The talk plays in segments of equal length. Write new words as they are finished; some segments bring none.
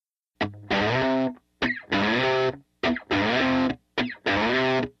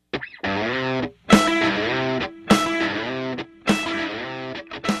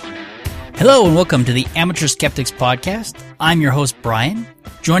Hello and welcome to the Amateur Skeptics podcast. I'm your host, Brian.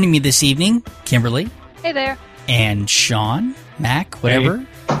 Joining me this evening, Kimberly. Hey there. And Sean, Mac, whatever.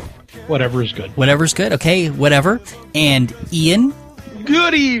 Hey. Whatever is good. Whatever's good, okay, whatever. And Ian.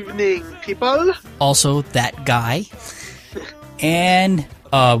 Good evening, people. Also that guy. And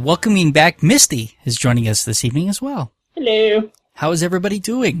welcoming back, Misty is joining us this evening as well. Hello. How is everybody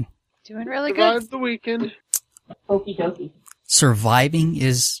doing? Doing really good. Survived the weekend. Okie dokie. Surviving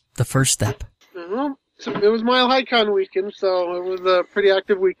is the first step. So it was Mile High Con weekend, so it was a pretty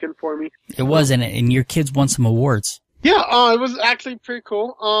active weekend for me. It was, and your kids won some awards. Yeah, it was actually pretty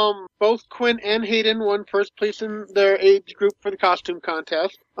cool. Both Quinn and Hayden won first place in their age group for the costume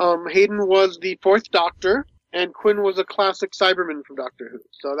contest. Hayden was the fourth Doctor, and Quinn was a classic Cyberman from Doctor Who.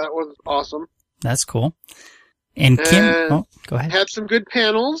 So that was awesome. That's cool. And Kim, go ahead. Had some good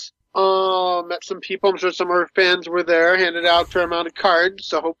panels. Met some people. I'm sure some of our fans were there. Handed out a fair amount of cards,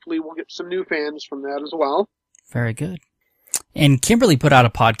 so hopefully we'll get some new fans from that as well. Very good. And Kimberly put out a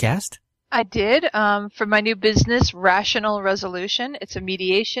podcast. I did, for my new business, Rational Resolution. It's a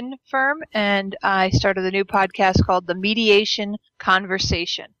mediation firm, and I started a new podcast called The Mediation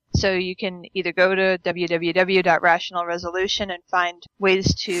Conversation. So you can either go to www.rationalresolution and find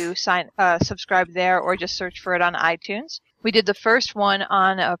ways to subscribe there, or just search for it on iTunes. We did the first one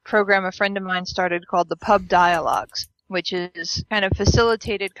on a program a friend of mine started called the Pub Dialogues, which is kind of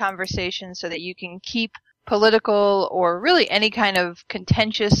facilitated conversation so that you can keep political or really any kind of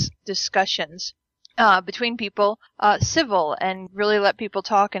contentious discussions between people civil and really let people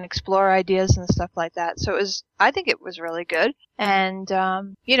talk and explore ideas and stuff like that. So I think it was really good. And,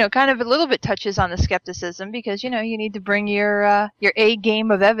 kind of a little bit touches on the skepticism because, you need to bring your A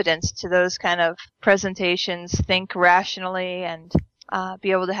game of evidence to those kind of presentations, think rationally, and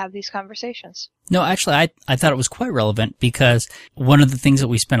be able to have these conversations. No, actually, I thought it was quite relevant because one of the things that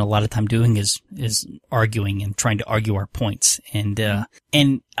we spend a lot of time doing is arguing and trying to argue our points. And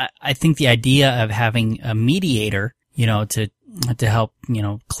I think the idea of having a mediator, to help,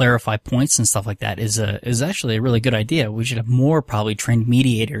 clarify points and stuff like that is actually a really good idea. We should have more probably trained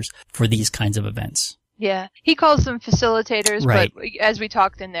mediators for these kinds of events. Yeah, he calls them facilitators, right. But as we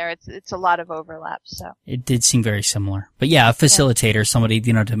talked in there, it's a lot of overlap. So it did seem very similar, but yeah, a facilitator, somebody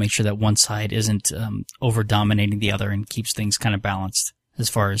to make sure that one side isn't over dominating the other and keeps things kind of balanced as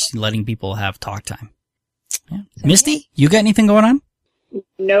far as letting people have talk time. Yeah. So, Misty, you got anything going on?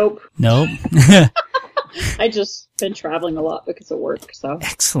 Nope. I just been traveling a lot because of work. So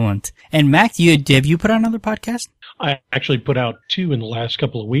excellent. And Mac, have you put out another podcast? I actually put out 2 in the last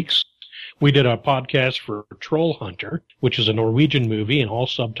couple of weeks. We did a podcast for Troll Hunter, which is a Norwegian movie and all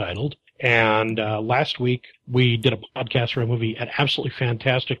subtitled. And last week we did a podcast for an absolutely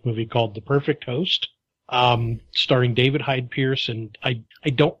fantastic movie called The Perfect Host, starring David Hyde Pierce. And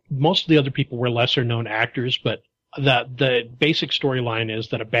most of the other people were lesser known actors, but the basic storyline is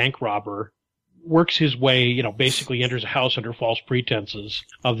that a bank robber works his way, basically enters a house under false pretenses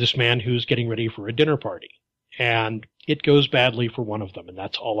of this man who's getting ready for a dinner party. And it goes badly for one of them, and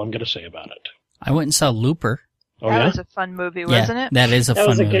that's all I'm going to say about it. I went and saw Looper. Oh, that yeah? was a fun movie, wasn't it? That is a fun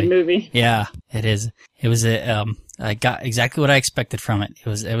movie. That was a good movie. Yeah, it is. It was I got exactly what I expected from it. It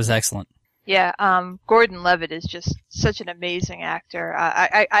was excellent. Yeah, Gordon Levitt is just such an amazing actor.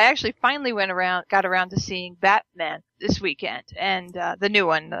 I actually finally got around to seeing Batman this weekend, and the new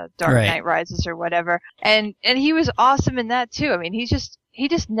one, the Dark Knight Rises or whatever. And he was awesome in that too. I mean, he just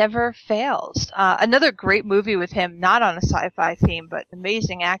never fails. Another great movie with him, not on a sci-fi theme, but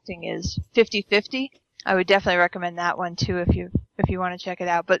amazing acting, is 50-50. I would definitely recommend that one too if you want to check it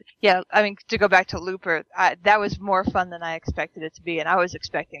out. But yeah, I mean, to go back to Looper, that was more fun than I expected it to be, and I was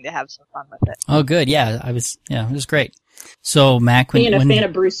expecting to have some fun with it. Oh, good. Yeah, it was great. So Mac, being a fan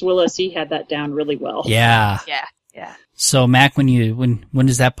of Bruce Willis, he had that down really well. Yeah. Yeah. So Mac, when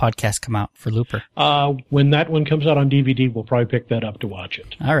does that podcast come out for Looper? When that one comes out on DVD, we'll probably pick that up to watch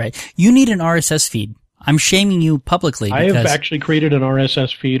it. All right. You need an RSS feed. I'm shaming you publicly. I have actually created an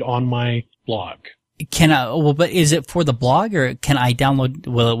RSS feed on my blog. But is it for the blog, or can I download,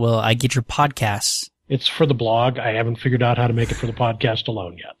 will I get your podcasts? It's for the blog. I haven't figured out how to make it for the podcast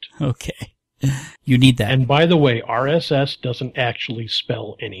alone yet. Okay. You need that. And by the way, RSS doesn't actually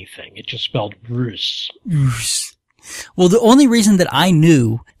spell anything. It just spelled Bruce. Well, the only reason that I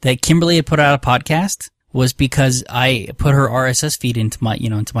knew that Kimberly had put out a podcast was because I put her RSS feed into my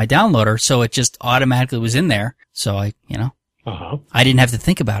downloader, so it just automatically was in there. So I didn't have to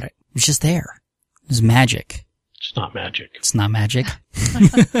think about it. It was just there. It was magic. It's not magic. It's not magic.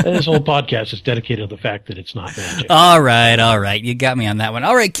 This whole podcast is dedicated to the fact that it's not magic. All right. You got me on that one.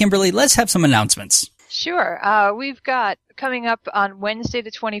 All right, Kimberly, let's have some announcements. Sure. We've got coming up on Wednesday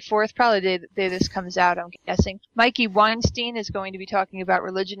the 24th, probably the day this comes out, I'm guessing. Mikey Weinstein is going to be talking about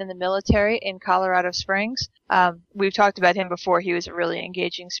religion in the military in Colorado Springs. We've talked about him before. He was a really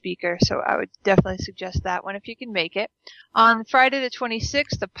engaging speaker, so I would definitely suggest that one if you can make it. On Friday the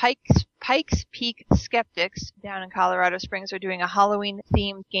 26th, the Pikes Peak Skeptics down in Colorado Springs are doing a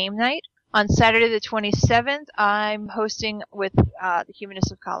Halloween-themed game night. On Saturday the 27th, I'm hosting with the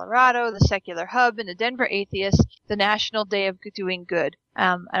Humanists of Colorado, the Secular Hub, and the Denver Atheists, the National Day of Doing Good.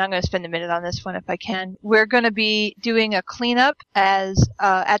 And I'm going to spend a minute on this one if I can. We're going to be doing a cleanup at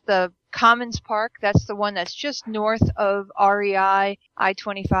the Commons Park. That's the one that's just north of REI,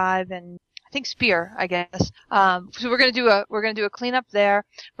 I-25, and I think Spear, I guess. So we're going to do a cleanup there.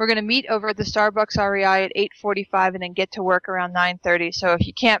 We're going to meet over at the Starbucks REI at 8:45 and then get to work around 9:30. So if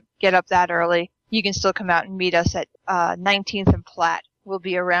you can't get up that early, you can still come out and meet us at 19th and Platt. We'll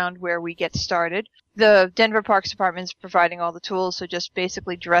be around where we get started. The Denver Parks Department is providing all the tools, so just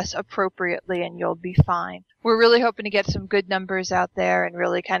basically dress appropriately and you'll be fine. We're really hoping to get some good numbers out there and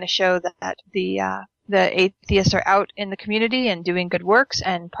really kind of show that the atheists are out in the community and doing good works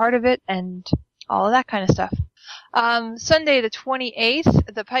and part of it and all of that kind of stuff. Sunday the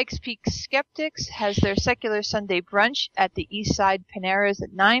 28th, the Pikes Peak Skeptics has their Secular Sunday brunch at the East Side Paneras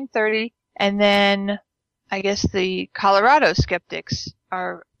at 9:30, and then I guess the Colorado Skeptics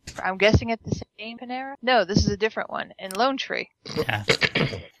are, I'm guessing, at the same Panera? No, this is a different one in Lone Tree. Yeah.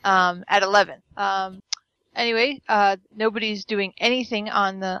 At 11. Anyway, nobody's doing anything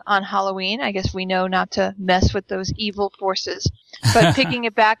on Halloween. I guess we know not to mess with those evil forces. But picking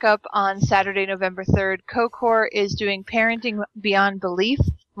it back up on Saturday, November 3rd, CoCore is doing Parenting Beyond Belief,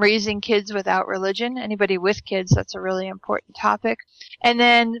 Raising Kids Without Religion. Anybody with kids, that's a really important topic. And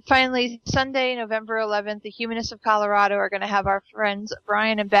then finally, Sunday, November 11th, the Humanists of Colorado are going to have our friends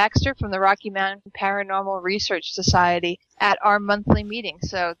Brian and Baxter from the Rocky Mountain Paranormal Research Society at our monthly meeting.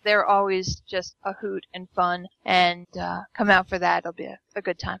 So they're always just a hoot and fun, and come out for that. It'll be a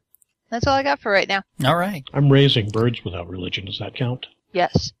good time. That's all I got for right now. All right. I'm raising birds without religion. Does that count?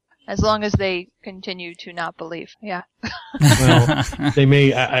 Yes. As long as they continue to not believe. Yeah. Well, they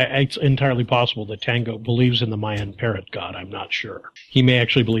may. It's entirely possible that Tango believes in the Mayan parrot god. I'm not sure. He may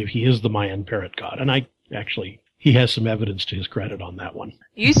actually believe he is the Mayan parrot god. And he has some evidence to his credit on that one.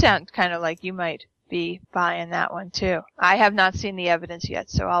 You sound kind of like you might be buying that one too. I have not seen the evidence yet,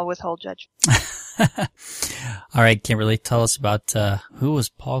 so I'll withhold judgment. All right, Kimberly, tell us about who was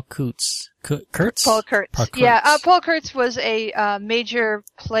Paul Kurtz? Kurtz? Paul Kurtz. Paul Kurtz. Yeah, Paul Kurtz was a major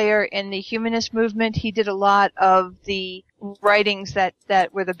player in the humanist movement. He did a lot of the writings that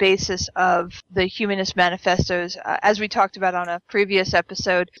were the basis of the humanist manifestos. As we talked about on a previous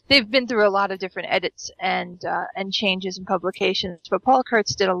episode, they've been through a lot of different edits and changes in publications, but Paul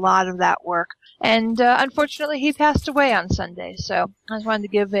Kurtz did a lot of that work. And unfortunately, he passed away on Sunday. So I just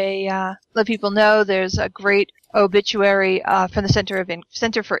wanted to let people know there's a great obituary from the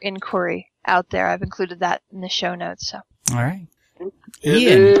Center for Inquiry out there. I've included that in the show notes. So. All right.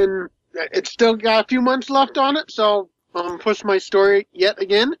 Ian. It's still got a few months left on it, so push my story yet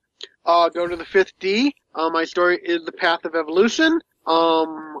again. Go to the 5th D. My story is The Path of Evolution.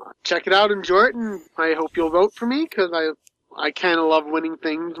 Check it out, enjoy it, and I hope you'll vote for me because I kind of love winning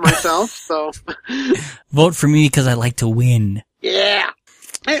things myself. So vote for me because I like to win. Yeah.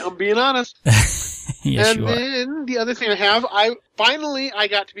 Hey, I'm being honest. Yes, you are. And then the other thing I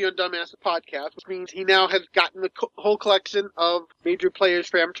got to be on Dumbass Podcast, which means he now has gotten the whole collection of major players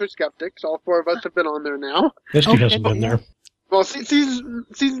for Amateur Skeptics. All 4 of us have been on there now. Misty hasn't been there. Well, she's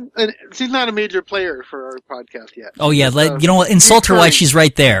not a major player for our podcast yet. Oh yeah, you know what? Insult her while she's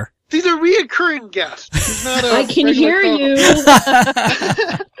right there. She's a reoccurring guest. She's not I can hear you.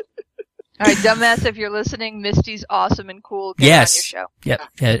 All right, dumbass, if you're listening, Misty's awesome and cool. Get Yes. on your show.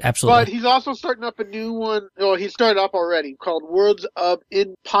 Yeah, absolutely. But he's also starting up a new one. Well, he started up already called Worlds of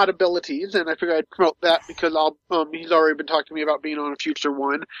Impotabilities, and I figured I'd promote that because he's already been talking to me about being on a future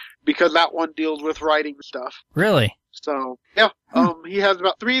one because that one deals with writing stuff. Really? So, yeah, he has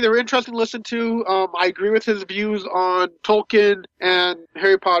about 3 that were interesting to listen to. I agree with his views on Tolkien and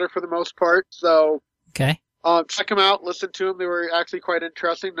Harry Potter for the most part, so Okay. check them out, listen to them. They were actually quite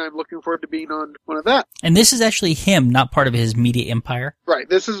interesting, and I'm looking forward to being on one of that. And this is actually him, not part of his media empire? Right,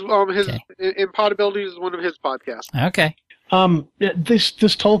 this is his Okay. Impotabilities is one of his podcasts. Okay. This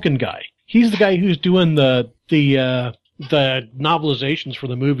Tolkien guy, he's the guy who's doing the novelizations for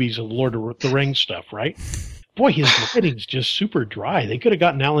the movies of Lord of the Rings stuff, right? Boy, his writing's just super dry. They could have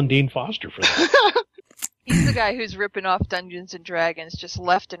gotten Alan Dean Foster for that. He's the guy who's ripping off Dungeons and Dragons just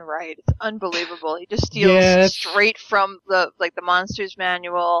left and right. It's unbelievable. He just steals straight from the Monsters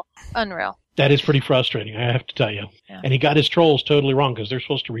Manual. Unreal. That is pretty frustrating, I have to tell you. Yeah. And he got his trolls totally wrong because they're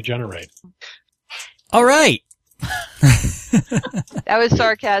supposed to regenerate. All right. That was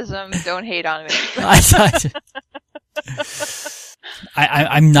sarcasm. Don't hate on me.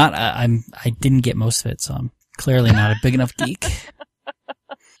 I'm not. I didn't get most of it, so I'm clearly not a big enough geek.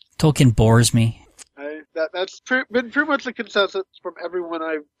 Tolkien bores me. That's been pretty much the consensus from everyone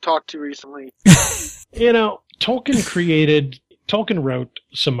I've talked to recently. You know, Tolkien wrote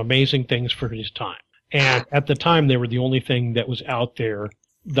some amazing things for his time. And at the time, they were the only thing that was out there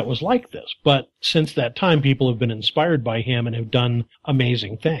that was like this. But since that time, people have been inspired by him and have done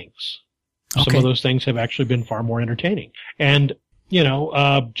amazing things. Okay. Some of those things have actually been far more entertaining. And, you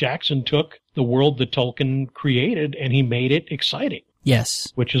know, Jackson took the world that Tolkien created and he made it exciting.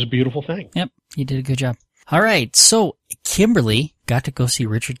 Yes. Which is a beautiful thing. Yep. He did a good job. All right. So Kimberly got to go see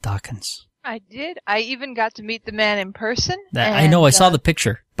Richard Dawkins. I did. I even got to meet the man in person. I know. I saw the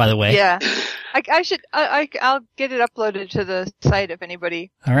picture, by the way. Yeah. I'll get it uploaded to the site if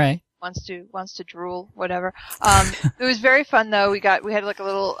anybody All right. wants to drool, whatever. It was very fun though. We had like a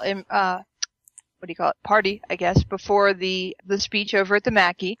little what do you call it? Party, I guess, before the speech over at the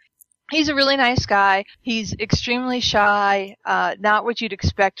Mackey. He's a really nice guy. He's extremely shy, not what you'd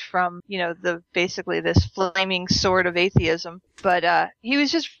expect from, you know, basically this flaming sword of atheism. But he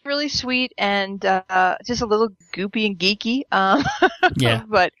was just really sweet and just a little goopy and geeky. Yeah.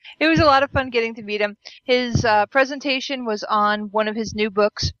 But it was a lot of fun getting to meet him. His presentation was on one of his new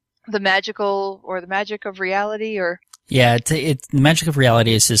books, The Magic of Reality, or Yeah, The Magic of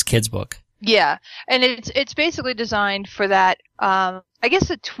Reality is his kid's book. yeah, and it's basically designed for that. I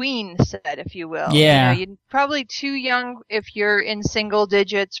guess a tween set, if you will. Yeah. You know, you're probably too young if you're in single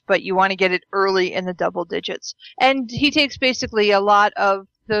digits, but you want to get it early in the double digits. And he takes basically a lot of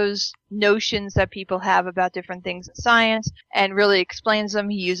those notions that people have about different things in science and really explains them.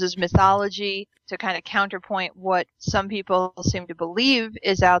 He uses mythology to kind of counterpoint what some people seem to believe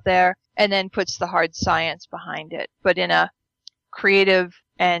is out there, and then puts the hard science behind it, but in a creative,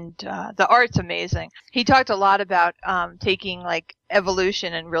 and the art's amazing. He talked a lot about taking like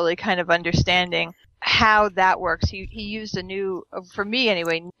evolution and really kind of understanding how that works. He used a new, for me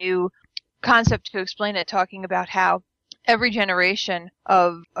anyway, new concept to explain it, talking about how every generation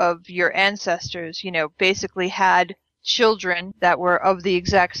of your ancestors, you know, basically had children that were of the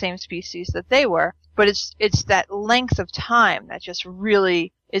exact same species that they were, but it's that length of time that just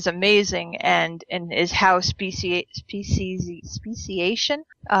really is amazing and is how speciation,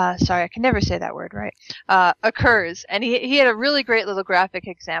 sorry, I can never say that word right, occurs. And he had a really great little graphic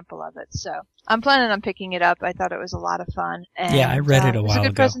example of it. So I'm planning on picking it up. I thought it was a lot of fun. And, Yeah, I read it a while ago. It was a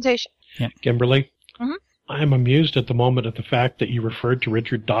good presentation. Yeah. Kimberly, Mhm. I'm amused at the moment at the fact that you referred to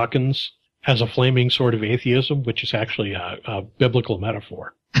Richard Dawkins as a flaming sword of atheism, which is actually a biblical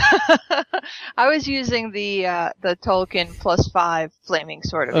metaphor. I was using the Tolkien +5 flaming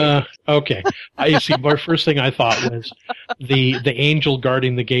sword of atheism. Okay. I see. My first thing I thought was the angel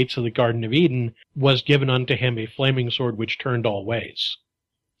guarding the gates of the Garden of Eden was given unto him a flaming sword which turned all ways.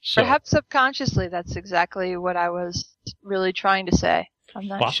 So, Perhaps subconsciously, that's exactly what I was really trying to say. I'm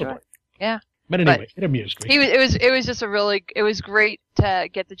not possibly. sure. Yeah. But anyway, it amused me. It was just it was great to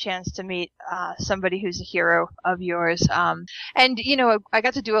get the chance to meet somebody who's a hero of yours. And you know, I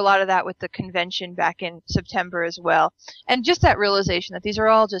got to do a lot of that with the convention back in September as well. And just that realization that these are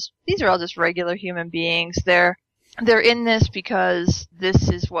all just regular human beings. They're in this because this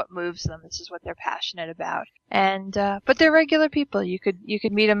is what moves them. This is what they're passionate about. And but they're regular people. You could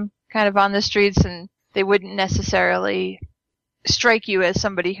meet them kind of on the streets and they wouldn't necessarily strike you as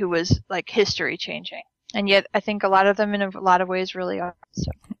somebody who was like history changing, and yet I think a lot of them in a lot of ways really are.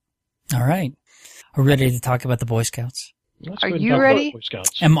 So. All right, are we ready to talk about the Boy Scouts? Let's Are go ahead and you talk about ready? Boy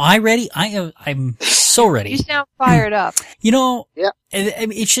Scouts. Am I ready? I'm so ready. You sound fired up. You know, Yeah. I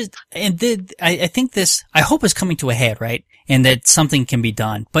mean, it's just, and I think this, I hope is coming to a head, right? And that something can be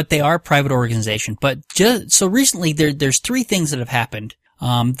done. But they are a private organization. But so recently, there's three things that have happened.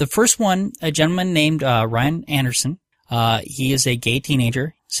 The first one, a gentleman named Ryan Anderson. He is a gay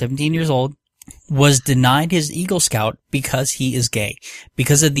teenager, 17 years old, was denied his Eagle Scout because he is gay.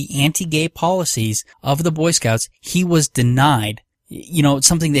 Because of the anti-gay policies of the Boy Scouts, he was denied, you know,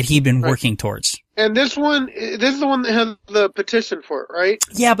 something that he'd been working towards. And this is the one that has the petition for it, right?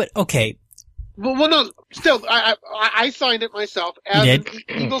 Yeah, but okay. Well, no, still, I signed it myself as You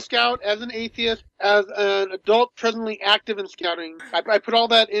an Eagle Scout, as an atheist, as an adult presently active in scouting. I put all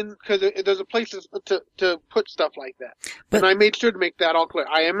that in because there's a place to put stuff like that. But- And I made sure to make that all clear.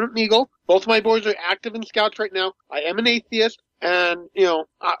 I am an Eagle. Both of my boys are active in scouts right now. I am an atheist. And, you know,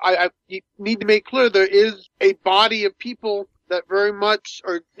 you need to make clear there is a body of people that very much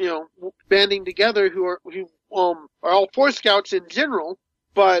are, banding together who are all for Scouts in general,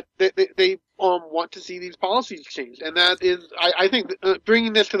 but they want to see these policies changed. And that is, I think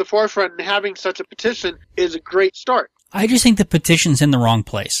bringing this to the forefront and having such a petition is a great start. I just think the petition's in the wrong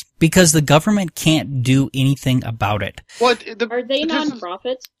place because the government can't do anything about it. Well, Are they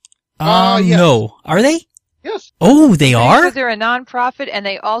nonprofits? Yes. No. Are they? Yes. Oh, they are? They're a nonprofit, and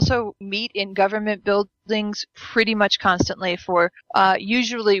they also meet in government buildings pretty much constantly for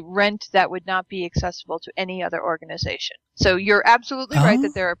usually rent that would not be accessible to any other organization. So you're absolutely right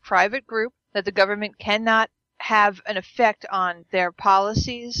that they're a private group, that the government cannot have an effect on their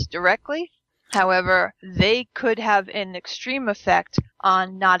policies directly. However, they could have an extreme effect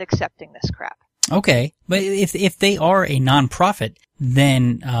on not accepting this crap. Okay, but if they are a nonprofit,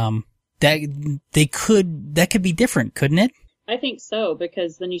 then that could be different, couldn't it? I think so,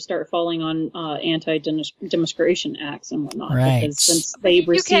 because then you start falling on anti-demonstration acts and whatnot. Right. Because since they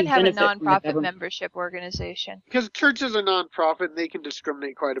receive you can't have a benefit from the nonprofit government. membership organization. Because churches are nonprofit and they can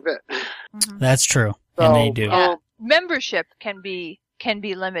discriminate quite a bit. Mm-hmm. That's true, and they do. Membership can be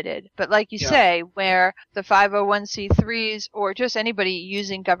limited, but like you say, where the 501c3s or just anybody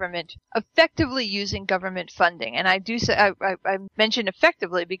effectively using government funding, and I do say I mention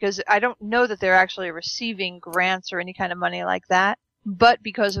effectively because I don't know that they're actually receiving grants or any kind of money like that, but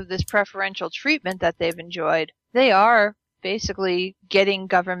because of this preferential treatment that they've enjoyed, they are basically getting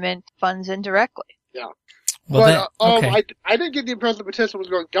government funds indirectly. Yeah. Well, I didn't get the impression the petition was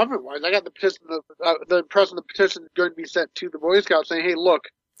going government-wise. I got the impression the petition is going to be sent to the Boy Scouts saying, hey, look.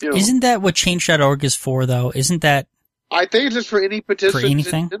 Isn't that what Change.org is for, though? Isn't that... I think it's just for any petitions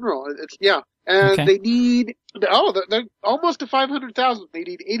in general. And they need... they're almost to 500,000. They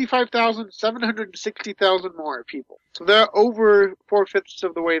need 85,000, 760,000 more people. So they're over 4/5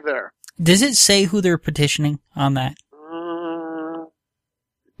 of the way there. Does it say who they're petitioning on that?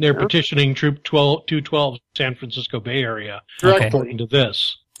 They're petitioning Troop 212 San Francisco Bay Area, according to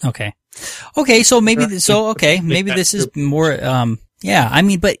this. Okay. Okay, so maybe this is more, I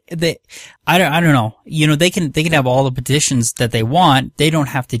mean, but I don't know. They can have all the petitions that they want. They don't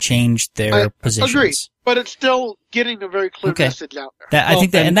have to change their positions. Agree. But it's still getting a very clear message out there. I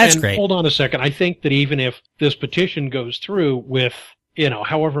think that, and that's great. Hold on a second. I think that even if this petition goes through with,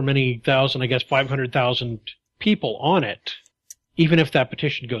 however many thousand, I guess 500,000 people on it, even if that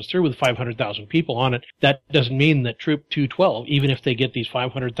petition goes through with 500,000 people on it, that doesn't mean that Troop 212, even if they get these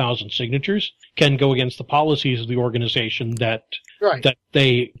 500,000 signatures, can go against the policies of the organization that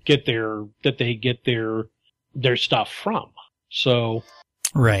they get their stuff from. So,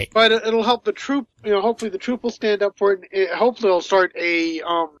 right. But it'll help the troop. Hopefully the troop will stand up for it. Hopefully it'll start a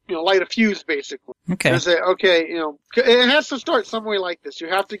light a fuse basically. Okay. And say, it has to start some way like this. You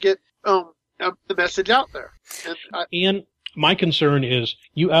have to get the message out there. And my concern is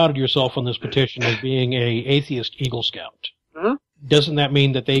you outed yourself on this petition as being a atheist Eagle Scout. Huh? Doesn't that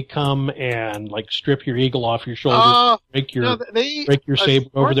mean that they come and strip your eagle off your shoulder, break your saber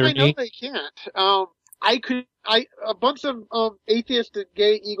over their knee? I know they can't. A bunch of atheist and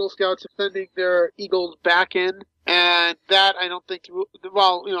gay Eagle Scouts are sending their eagles back in, and that I don't think.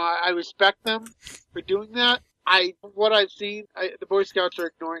 Well, I respect them for doing that. What I've seen, the Boy Scouts are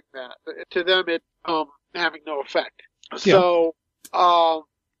ignoring that. To them, it having no effect. So, I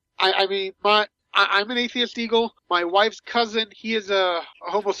mean, I'm an atheist Eagle. My wife's cousin, he is a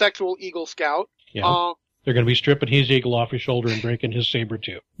homosexual Eagle Scout. Yeah. They're going to be stripping his eagle off his shoulder and breaking his saber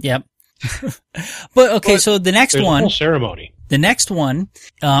too. Yep. But so the next one, a whole ceremony. The next one,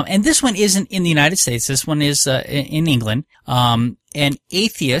 and this one isn't in the United States. This one is in England. An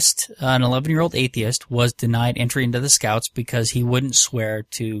 11-year-old atheist, was denied entry into the Scouts because he wouldn't swear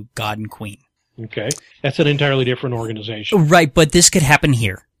to God and Queen. Okay. That's an entirely different organization. Right, but this could happen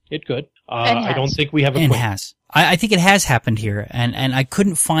here. It could. I don't think we have a It has. I think it has happened here, and I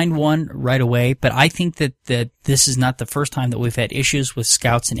couldn't find one right away, but I think that this is not the first time that we've had issues with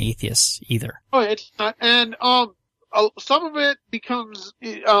Scouts and atheists either. Oh, it's not. And some of it becomes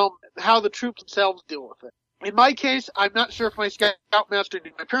how the troops themselves deal with it. In my case, I'm not sure if my scoutmaster knew.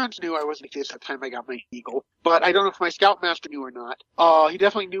 My parents knew I was an atheist at the time I got my eagle, but I don't know if my scoutmaster knew or not. He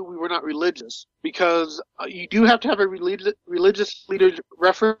definitely knew we were not religious, because you do have to have a religious leader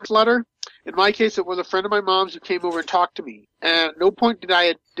reference letter. In my case, it was a friend of my mom's who came over and talked to me. And at no point did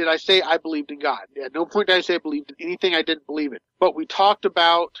I say I believed in God. At no point did I say I believed in anything I didn't believe in. But we talked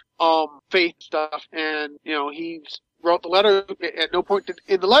about faith stuff, and he wrote the letter. At no point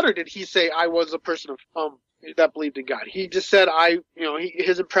in the letter did he say I was a person of that believed in God. He just said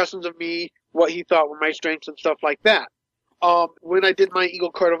his impressions of me, what he thought were my strengths and stuff like that. When I did my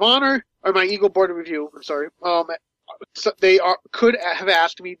Eagle Court of Honor, or my Eagle Board of Review, I'm sorry, could have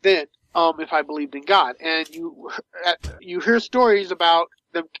asked me then if I believed in God. And you hear stories about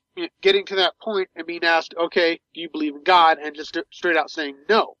them getting to that point and being asked, okay, do you believe in God? And just straight out saying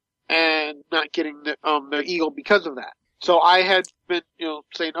no, and not getting the eagle because of that. So I had been,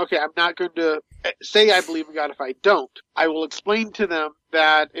 saying, okay, I'm not going to say I believe in God if I don't. I will explain to them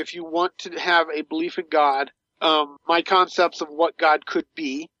that if you want to have a belief in God, my concepts of what God could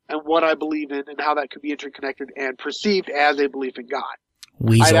be and what I believe in and how that could be interconnected and perceived as a belief in God.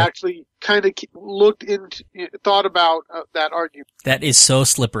 Weasel. I'd actually kind of thought about that argument. That is so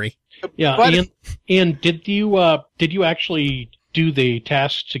slippery. Yeah, But and did you actually do the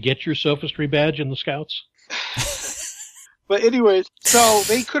task to get your sophistry badge in the Scouts? But anyways, so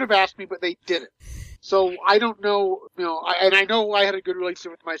they could have asked me, but they didn't. So I don't know, and I know I had a good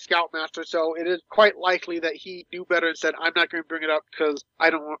relationship with my Scoutmaster, so it is quite likely that he knew better and said, I'm not going to bring it up because I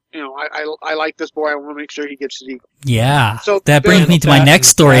don't want, I like this boy. I want to make sure he gets his eagle. Yeah. So that brings me to my next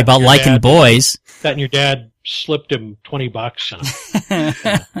story about liking boys. That and your dad slipped him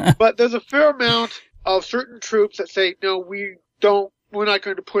 $20. But there's a fair amount of certain troops that say, no, we're not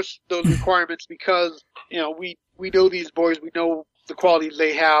going to push those requirements because, we know these boys, we know the qualities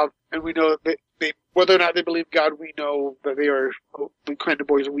they have, and we know that whether or not they believe God, we know that they are the kind of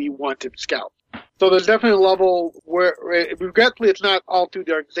boys we want in Scout. So there's definitely a level where, regretfully, it's not all through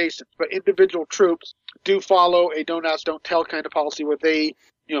the organizations, but individual troops do follow a don't ask, don't tell kind of policy where they,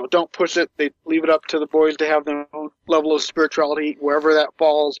 don't push it. They leave it up to the boys to have their own level of spirituality, wherever that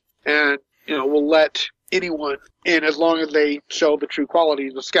falls, and, will let anyone in as long as they show the true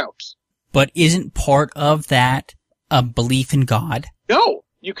qualities of Scouts. But isn't part of that a belief in God? No.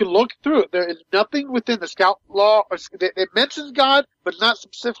 You can look through it. There is nothing within the Scout law that mentions God, but does not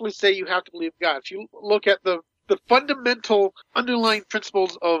specifically say you have to believe God. If you look at the fundamental underlying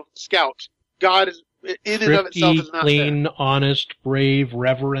principles of Scouts, God is in and of itself is not clean, there. honest, brave,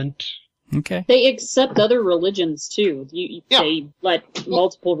 reverent. Okay. They accept other religions too. Yeah. They let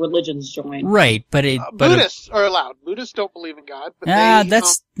multiple religions join. Right, but Buddhists are allowed. Buddhists don't believe in God, but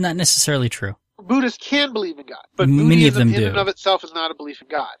that's not necessarily true. Buddhists can believe in God, but Many of Buddhism them in do. and of itself is not a belief in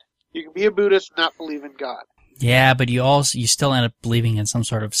God. You can be a Buddhist and not believe in God. Yeah, but you still end up believing in some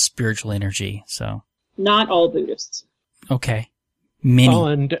sort of spiritual energy. So Not all Buddhists. okay, many. Oh,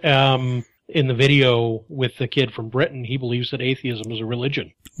 and in the video with the kid from Britain, he believes that atheism is a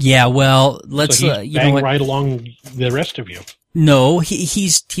religion. Yeah, well, let's So he's right along the rest of you. No,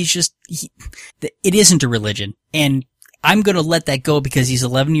 he's just it isn't a religion, and I'm going to let that go because he's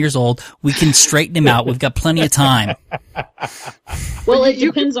 11 years old. We can straighten him out. We've got plenty of time. Well, it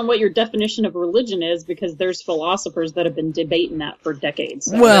depends on what your definition of religion is, because there's philosophers that have been debating that for decades.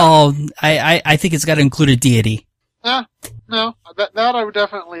 So. Well, I think it's got to include a deity. No, that I would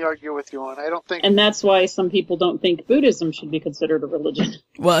definitely argue with you on. I don't think. And that's why some people don't think Buddhism should be considered a religion.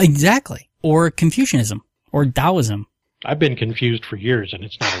 Well, exactly. Or Confucianism. Or Taoism. I've been confused for years, and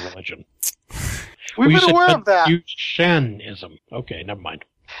it's not a religion. We've been aware of that. Confucianism. Okay, never mind.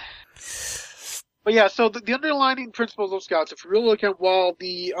 But yeah, so the underlying principles of Scouts, if you really look at while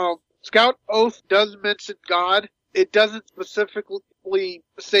the Scout Oath does mention God, it doesn't specifically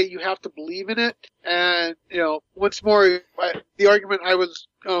say you have to believe in it. And, once more, the argument I was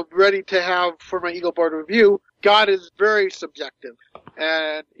ready to have for my Eagle Board review, God is very subjective.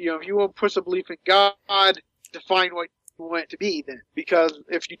 And, if you want to push a belief in God, define what you want it to be then. Because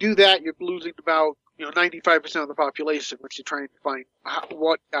if you do that, you're losing about 95% of the population, which you're trying to find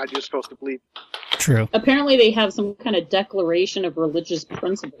what God you're supposed to believe. True. Apparently they have some kind of declaration of religious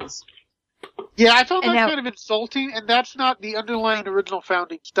principles. Yeah, I found that kind of insulting, and that's not the underlying original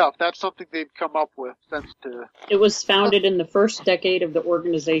founding stuff. That's something they've come up with since It was founded in the first decade of the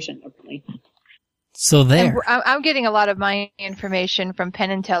organization, apparently. So there. And I'm getting a lot of my information from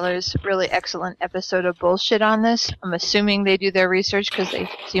Penn and Teller's really excellent episode of Bullshit on this. I'm assuming they do their research because they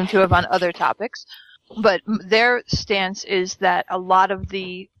seem to have on other topics. But their stance is that a lot of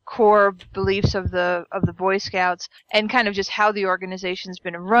the core beliefs of the Boy Scouts and kind of just how the organization's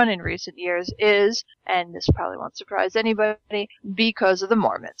been run in recent years is, and this probably won't surprise anybody, because of the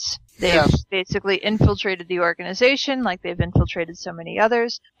Mormons. They've basically infiltrated the organization like they've infiltrated so many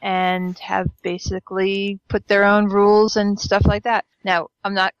others and have basically put their own rules and stuff like that. Now,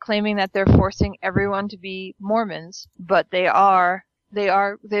 I'm not claiming that they're forcing everyone to be Mormons, but they've got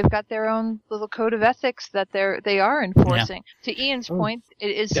their own little code of ethics that they are enforcing. Yeah. To Ian's point, it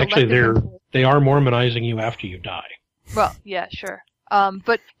is actually they are Mormonizing you after you die. Well, yeah, sure.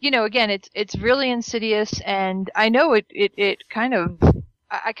 But again, it's really insidious, and I know it kind of.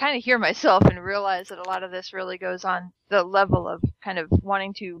 I kind of hear myself and realize that a lot of this really goes on the level of kind of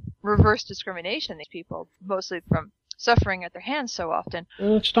wanting to reverse discrimination. These people, mostly from suffering at their hands so often.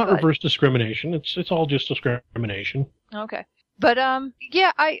 It's not reverse discrimination. It's all just discrimination. Okay. But,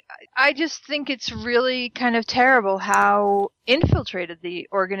 yeah, I just think it's really kind of terrible how infiltrated the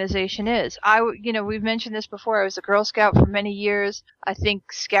organization is. We've mentioned this before. I was a Girl Scout for many years. I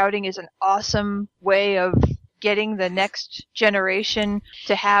think scouting is an awesome way of getting the next generation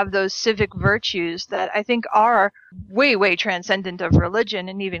to have those civic virtues that I think are way, way transcendent of religion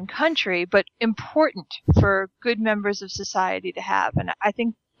and even country, but important for good members of society to have. And I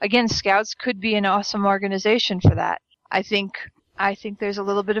think, again, Scouts could be an awesome organization for that. I think there's a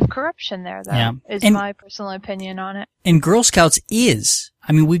little bit of corruption there, though, is my personal opinion on it. And Girl Scouts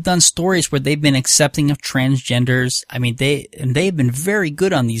we've done stories where they've been accepting of transgenders. I mean, they've been very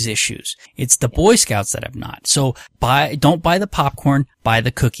good on these issues. It's the Boy Scouts that have not. So don't buy the popcorn, buy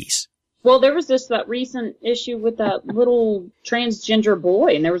the cookies. Well, there was that recent issue with that little transgender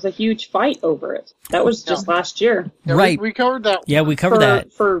boy, and there was a huge fight over it. That was just last year. Yeah, right. We covered that. Yeah, we covered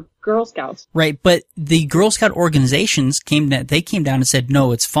that. For Girl Scouts. Right, but the Girl Scout organizations came down and said,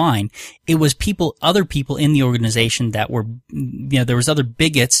 no, it's fine. It was other people in the organization that were, there was other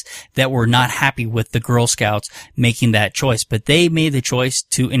bigots that were not happy with the Girl Scouts making that choice, but they made the choice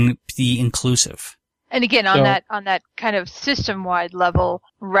to be inclusive. And again, on that kind of system-wide level,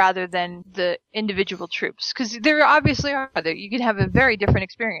 rather than the individual troops, because there obviously are you can have a very different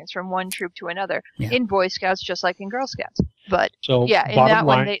experience from one troop to another in Boy Scouts, just like in Girl Scouts. But in that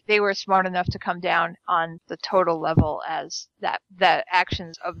one, they were smart enough to come down on the total level as that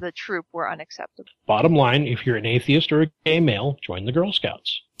actions of the troop were unacceptable. Bottom line, if you're an atheist or a gay male, join the Girl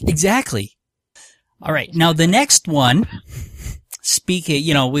Scouts. Exactly. All right, now the next one.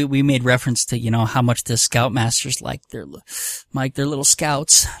 Speaking, we made reference to, how much the Scoutmasters like their little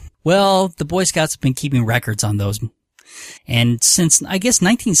scouts. Well, the Boy Scouts have been keeping records on those. And since, I guess,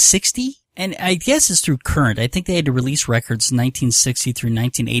 1960, and I guess it's through current, I think they had to release records 1960 through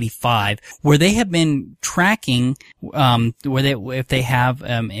 1985, where they have been tracking, if they have,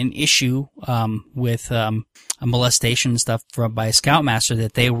 an issue, with, a molestation and stuff by a Scoutmaster,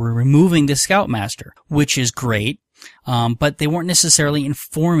 that they were removing the Scoutmaster, which is great. But they weren't necessarily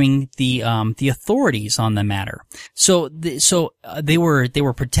informing the authorities on the matter. So they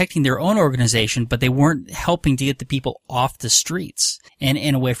were protecting their own organization, but they weren't helping to get the people off the streets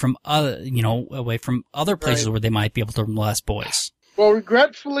and away from other places where they might be able to molest boys. Well,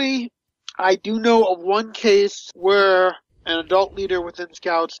 regretfully, I do know of one case where an adult leader within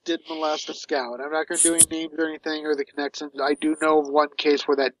Scouts did molest a Scout. I'm not going to do any names or anything or the connections. I do know of one case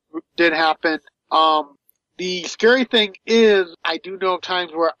where that did happen. The scary thing is, I do know of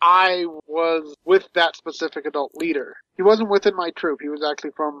times where I was with that specific adult leader. He wasn't within my troop. He was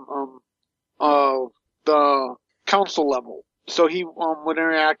actually from the council level. So he would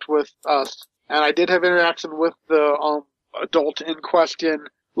interact with us. And I did have interaction with the adult in question.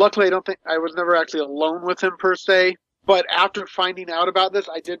 Luckily, I was never actually alone with him per se. But after finding out about this,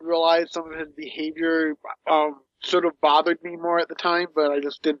 I did realize some of his behavior sort of bothered me more at the time, but I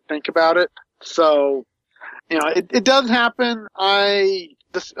just didn't think about it. So... it does happen. Any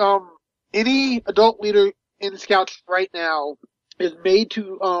adult leader in Scouts right now is made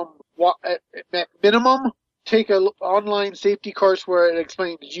to, at minimum, take an online safety course where it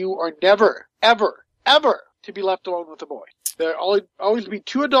explains you are never, ever, ever to be left alone with a boy. There always be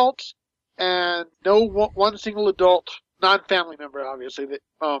two adults and no one single adult, non-family member, obviously, that,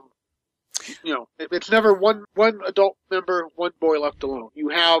 it's never one adult member, one boy left alone. You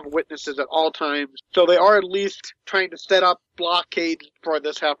have witnesses at all times. So they are at least trying to set up blockades for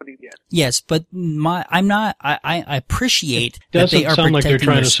this happening again. Yes, but I appreciate that they are protecting their scouts. Doesn't sound like they're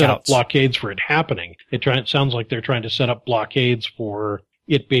trying to set up blockades for it happening. It sounds like they're trying to set up blockades for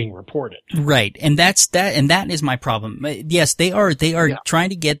it being reported. Right. And that is my problem. Yes, they are trying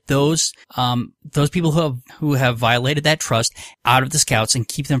to get those people who have violated that trust out of the Scouts and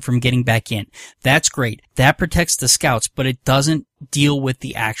keep them from getting back in. That's great. That protects the Scouts, but it doesn't deal with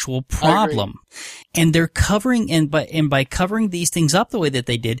the actual problem. And they're covering, and by covering these things up the way that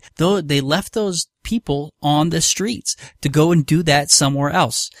they did, though, they left those people on the streets to go and do that somewhere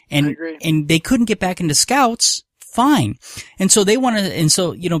else. And they couldn't get back into Scouts. Fine. And so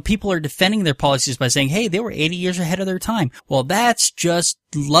people are defending their policies by saying, hey, they were 80 years ahead of their time. Well, that's just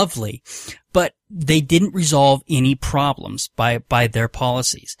lovely. But they didn't resolve any problems by their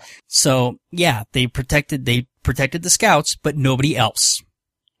policies. So, yeah, they protected the Scouts, but nobody else.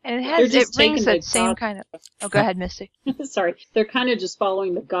 And They're it just brings taking that the same God- kind of. Oh, go ahead, Misty. Sorry, they're kind of just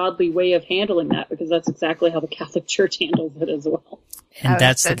following the godly way of handling that, because that's exactly how the Catholic Church handles it as well. And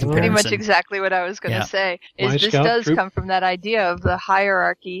that's the pretty comparison. much exactly what I was going to Yeah. say. My Is this scout does troop- come from that idea of the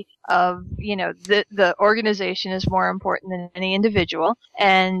hierarchy of, the organization is more important than any individual,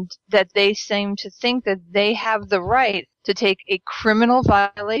 and that they seem to think that they have the right to take a criminal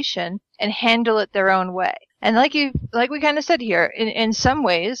violation and handle it their own way. And like we kind of said here, in some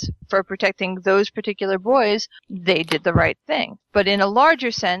ways, for protecting those particular boys, they did the right thing. But in a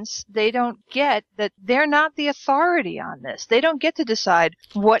larger sense, they don't get that they're not the authority on this. They don't get to decide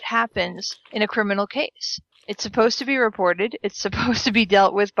what happens in a criminal case. It's supposed to be reported. It's supposed to be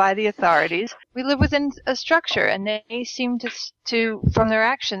dealt with by the authorities. We live within a structure, and they seem to, from their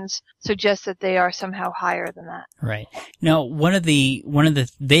actions, suggest that they are somehow higher than that. Right. Now,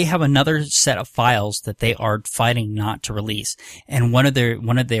 they have another set of files that they are fighting not to release. And one of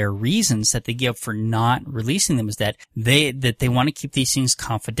their reasons that they give for not releasing them is that they want to keep these things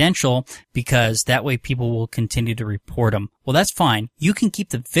confidential, because that way people will continue to report them. Well, that's fine. You can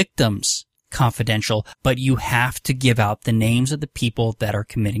keep the victims confidential, but you have to give out the names of the people that are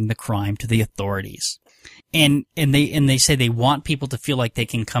committing the crime to the authorities. And they say they want people to feel like they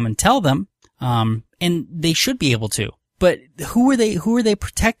can come and tell them, and they should be able to. But who are they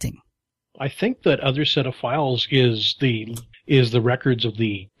protecting? I think that other set of files is the records of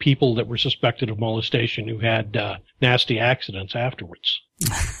the people that were suspected of molestation who had nasty accidents afterwards.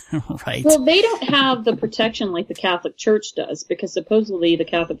 Right. Well, they don't have the protection like the Catholic Church does, because supposedly the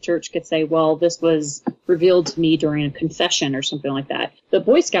Catholic Church could say, well, this was revealed to me during a confession or something like that. The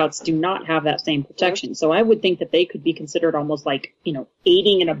Boy Scouts do not have that same protection. So I would think that they could be considered almost like,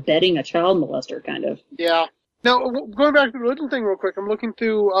 aiding and abetting a child molester, kind of. Yeah. Now, going back to the religion thing real quick, I'm looking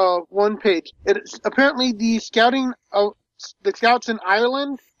through one page. It's apparently the Scouts in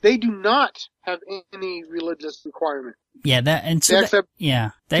Ireland, they do not have any religious requirement. Yeah, They accept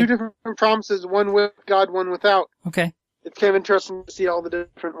two different promises, one with God, one without. Okay. It's kind of interesting to see all the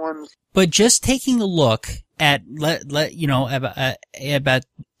different ones. But just taking a look at about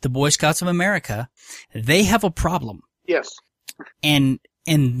the Boy Scouts of America, they have a problem. Yes. And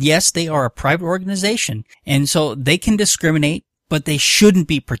yes, they are a private organization, and so they can discriminate, but they shouldn't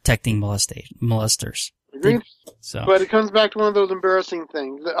be protecting molesters. Agreed. So, but it comes back to one of those embarrassing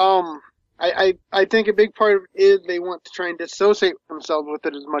things. I think a big part of it is they want to try and dissociate themselves with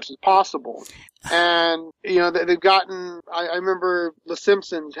it as much as possible. And, they've gotten, I remember The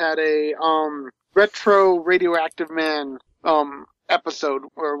Simpsons had a, retro radioactive man, episode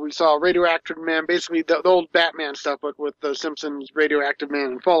where we saw radioactive man, basically the old Batman stuff, but with the Simpsons radioactive man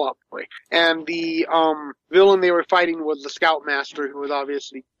and Fallout Boy. And the, villain they were fighting was the Scoutmaster, who was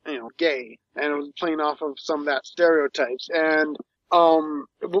obviously, gay. And it was playing off of some of that stereotypes. And,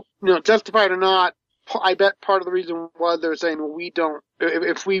 justified or not, I bet part of the reason was they're saying, well, we don't,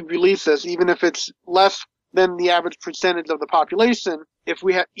 if we release this, even if it's less than the average percentage of the population, if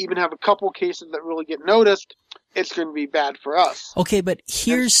we even have a couple cases that really get noticed, it's going to be bad for us. Okay, but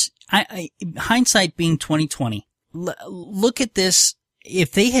here's, hindsight being 2020. Look at this.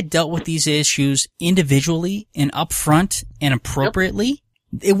 If they had dealt with these issues individually and upfront and appropriately,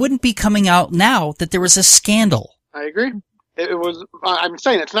 it wouldn't be coming out now that there was a scandal. I agree. It was, I'm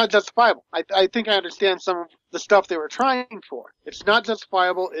saying it's not justifiable. I think I understand some of the stuff they were trying for. It's not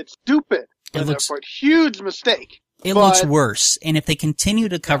justifiable. It's stupid. It looks a huge mistake. It looks worse. And if they continue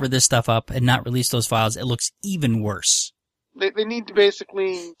to cover this stuff up and not release those files, it looks even worse. They need to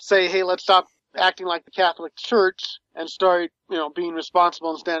basically say, hey, let's stop acting like the Catholic Church and start, being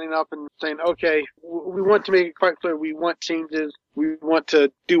responsible and standing up and saying, okay, we want to make it quite clear. We want changes. We want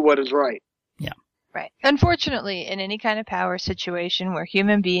to do what is right. Yeah. Right. Unfortunately, in any kind of power situation where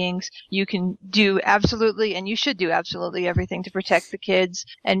human beings, you can do absolutely, and you should do absolutely everything to protect the kids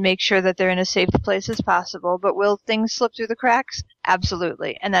and make sure that they're in as safe a place as possible. But will things slip through the cracks?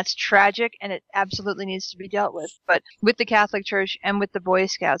 Absolutely. And that's tragic, and it absolutely needs to be dealt with. But with the Catholic Church and with the Boy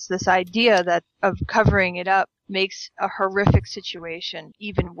Scouts, this idea of covering it up makes a horrific situation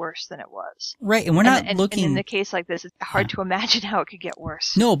even worse than it was. Right, and we're not looking... And in a case like this, it's hard to imagine how it could get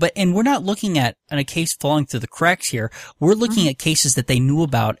worse. No, and we're not looking at a case falling through the cracks here. We're looking at cases that they knew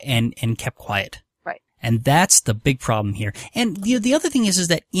about and kept quiet. Right. And that's the big problem here. And the other thing is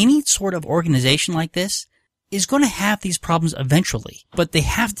that any sort of organization like this is going to have these problems eventually, but they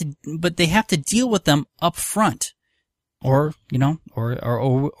have to deal with them up front, or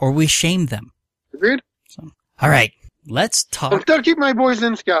we shame them. Agreed. So, all right. let's talk. I'm still keeping my boys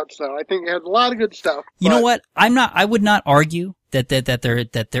in Scouts, though. I think it has a lot of good stuff. You know what? I would not argue that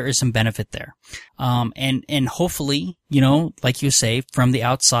there is some benefit there. And hopefully, like you say, from the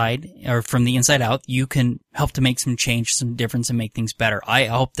outside or from the inside out, you can help to make some change, some difference and make things better. I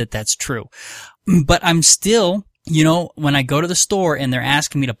hope that that's true. But I'm still, when I go to the store and they're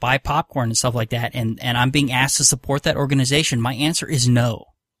asking me to buy popcorn and stuff like that, and I'm being asked to support that organization, my answer is no.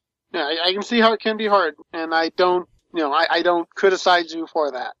 Yeah, I can see how it can be hard, and I don't, I don't criticize you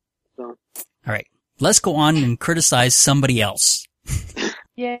for that. So. All right. Let's go on and criticize somebody else.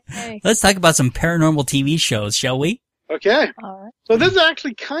 Yay. Let's talk about some paranormal TV shows, shall we? Okay. All right. So this is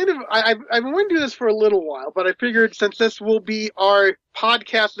actually kind of, I've been wanting to do this for a little while, but I figured since this will be our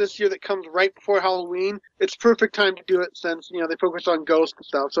podcast this year that comes right before Halloween, it's perfect time to do it since, they focus on ghosts and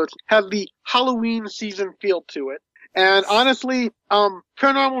stuff. So it has the Halloween season feel to it. And honestly,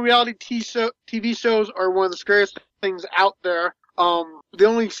 paranormal reality TV shows are one of the scariest things out there. The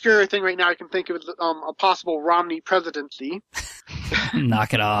only scary thing right now I can think of is a possible Romney presidency.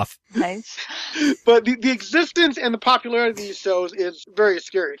 Knock it off. Nice. But the existence and the popularity of these shows is very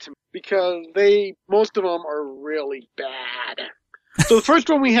scary to me because most of them are really bad. So the first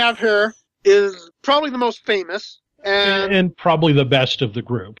one we have here is probably the most famous. And probably the best of the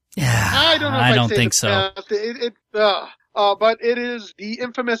group. Yeah, I don't know if I I'd don't say think the so. best. But it is the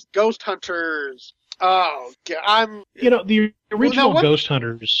infamous Ghost Hunters. Oh, God, the original Ghost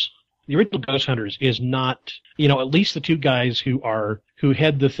Hunters. The original Ghost Hunters is not, at least the two guys who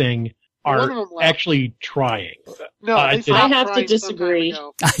head the thing are actually trying. No, I have to disagree.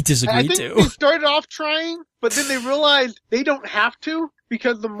 I disagree I think too. they started off trying, but then they realized they don't have to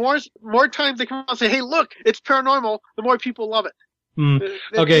because the more times they come out and say, "Hey, look, it's paranormal," the more people love it.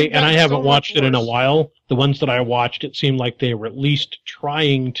 Okay, and I haven't watched it in a while. The ones that I watched, it seemed like they were at least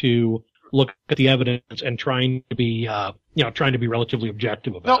trying to look at the evidence and trying to be relatively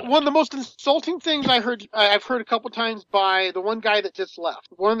objective about it. One of the most insulting things I've heard a couple times by the one guy that just left.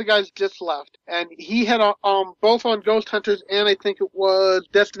 One of the guys just left, and he had both on Ghost Hunters and I think it was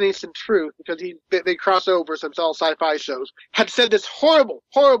Destination Truth because they cross over since all sci-fi shows. Had said this horrible,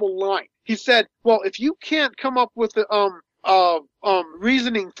 horrible line. He said, "Well, if you can't come up with the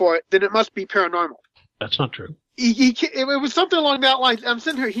reasoning for it, then it must be paranormal." That's not true. It was something along that line. I'm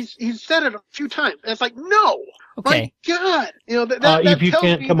sitting here. He's said it a few times, and it's like, no, okay. My God, if you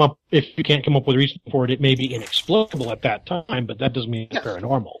can't come up with a reason for it, it may be inexplicable at that time, but that doesn't mean it's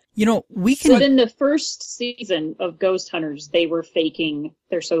paranormal. We can. Within the first season of Ghost Hunters, they were faking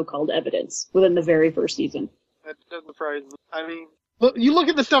their so-called evidence within the very first season. That doesn't surprise me. I mean, look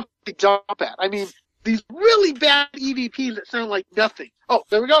at the stuff they jump at. I mean, these really bad EVPs that sound like nothing. Oh,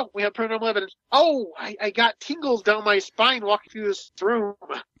 there we go. We have paranormal evidence. Oh, I got tingles down my spine walking through this room.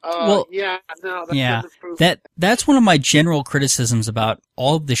 That's one of my general criticisms about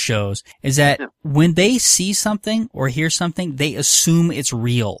all of the shows is that when they see something or hear something, they assume it's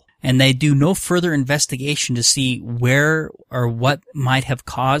real. And they do no further investigation to see where or what might have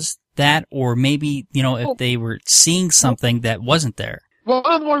caused that, or maybe, if they were seeing something that wasn't there. Well,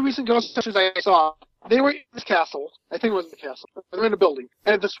 one of the more recent Ghost Hunters I saw, they were in this castle. I think it was the castle. They were in a building.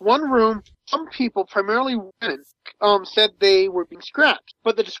 And in this one room, some people, primarily women, said they were being scratched.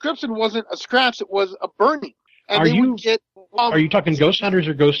 But the description wasn't a scratch, it was a burning. And are you talking Ghost Hunters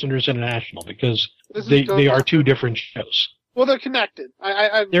or Ghost Hunters International? Because they are two different shows. Well, they're connected.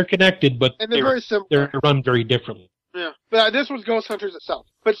 They're connected, but and they're very similar. They're run very differently. Yeah. But this was Ghost Hunters itself.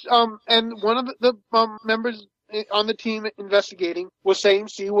 But and one of the members on the team investigating was saying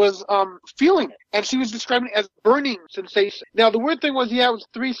she was feeling it, and she was describing it as burning sensation. Now the weird thing was, it was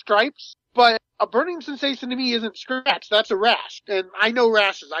 3 stripes, but a burning sensation to me isn't scratch, that's a rash, and I know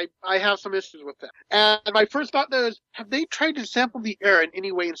rashes. I have some issues with that. And my first thought there is, have they tried to sample the air in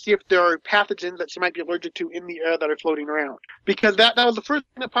any way and see if there are pathogens that she might be allergic to in the air that are floating around? Because that was the first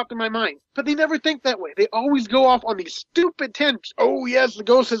thing that popped in my mind. But they never think that way. They always go off on these stupid tangents. Oh yes, the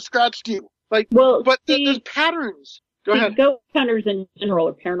ghost has scratched you. There's patterns. Go ahead. Ghost hunters in general,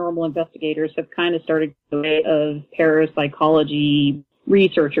 or paranormal investigators, have kind of started the way of parapsychology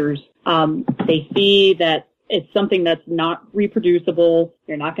researchers. They see that it's something that's not reproducible.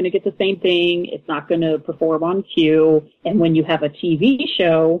 You're not going to get the same thing. It's not going to perform on cue. And when you have a TV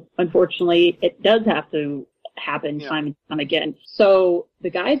show, unfortunately, it does have to happen time and time again. So the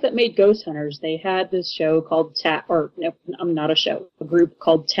guys that made Ghost Hunters, they had this show called a group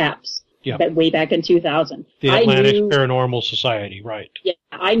called TAPS. Yeah. That way back in 2000. The Atlantic Paranormal Society, right. Yeah,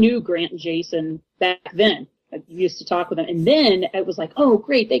 I knew Grant and Jason back then. I used to talk with them. And then it was like, oh,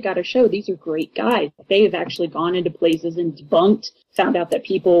 great, they got a show. These are great guys. They have actually gone into places and debunked, found out that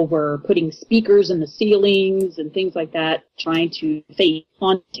people were putting speakers in the ceilings and things like that, trying to fake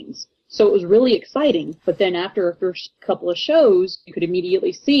hauntings. So it was really exciting. But then after a first couple of shows, you could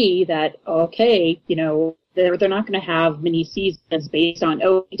immediately see that, okay, you know, they're not going to have many seasons based on,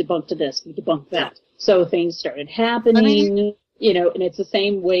 oh, we debunked this, we debunked that. So things started happening. You know, and it's the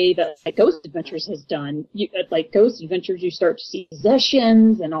same way that like, Ghost Adventures has done. Like Ghost Adventures, you start to see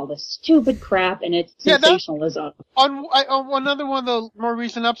possessions and all this stupid crap, and it's sensationalism. On another one of the more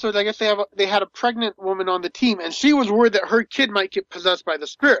recent episodes, I guess they had a pregnant woman on the team, and she was worried that her kid might get possessed by the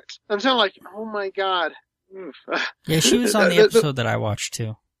spirits. I'm sounding like, oh my god. Yeah, she was on the episode that I watched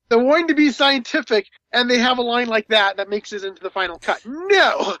too. They're wanting to be scientific, and they have a line like that makes it into the final cut.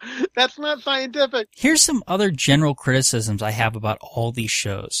 No! That's not scientific. Here's some other general criticisms I have about all these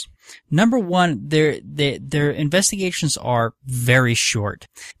shows. Number one, their investigations are very short.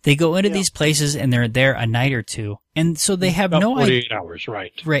 They go into these places and they're there a night or two. And so they have about no idea. 48 hours,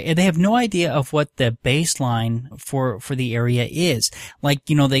 right. Right. And they have no idea of what the baseline for the area is. Like,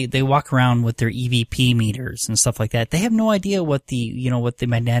 you know, they walk around with their EVP meters and stuff like that. They have no idea what the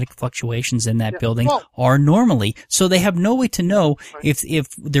magnetic fluctuations in that building are normally. So they have no way to know if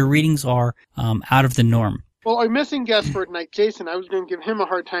their readings are out of the norm. Well, our missing guest for tonight, Jason, I was going to give him a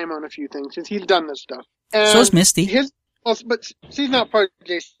hard time on a few things since he's done this stuff. And so is Misty. But she's not part of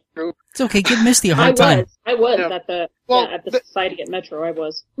Jason's group. It's okay. Give Misty a hard time. I was at the Society at Metro. I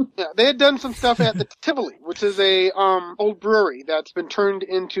was. Yeah, they had done some stuff at the Tivoli, which is a old brewery that's been turned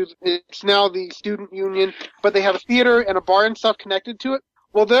into. It's now the student union, but they have a theater and a bar and stuff connected to it.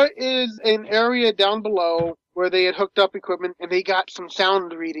 Well, there is an area down below where they had hooked up equipment and they got some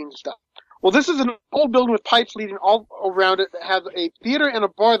sound reading stuff. Well, this is an old building with pipes leading all around it that has a theater and a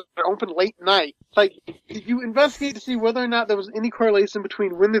bar that are open late night. Like, did you investigate to see whether or not there was any correlation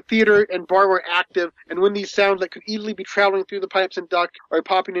between when the theater and bar were active and when these sounds that could easily be traveling through the pipes and duct are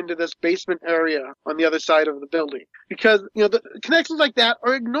popping into this basement area on the other side of the building? Because, you know, the connections like that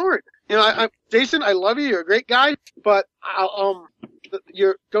are ignored. You know, Jason, I love you. You're a great guy, but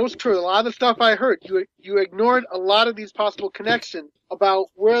your ghost tour, a lot of the stuff I heard, you ignored a lot of these possible connections about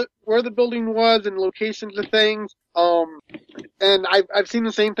where the building was and locations of things. And I've seen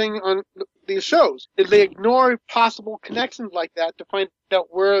the same thing on these shows, is they ignore possible connections like that to find out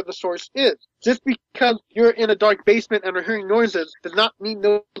where the source is. Just because you're in a dark basement and are hearing noises does not mean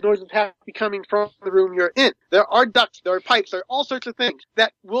those noises have to be coming from the room you're in. There are ducts, there are pipes, there are all sorts of things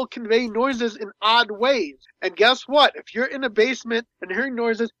that will convey noises in odd ways. And guess what? If you're in a basement and hearing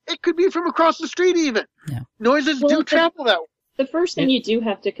noises, it could be from across the street even. Yeah. Noises do travel that way. The first thing you do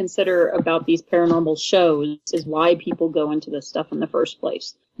have to consider about these paranormal shows is why people go into this stuff in the first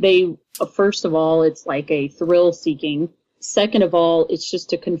place. First of all, it's like a thrill-seeking. Second of all, it's just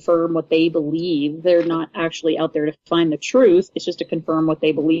to confirm what they believe. They're not actually out there to find the truth. It's just to confirm what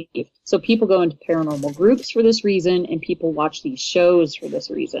they believe. So people go into paranormal groups for this reason, and people watch these shows for this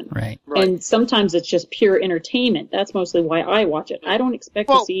reason. Right. And sometimes it's just pure entertainment. That's mostly why I watch it. I don't expect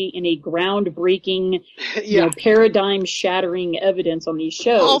to see any groundbreaking, paradigm-shattering evidence on these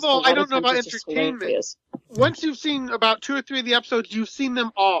shows. Although I don't know about entertainment. Once you've seen about 2 or 3 of the episodes, you've seen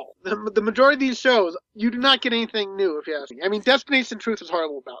them all. The majority of these shows, you do not get anything new, if you ask me. I mean, Destination Truth is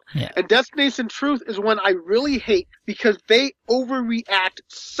horrible about. Yeah. And Destination Truth is one I really hate because they overreact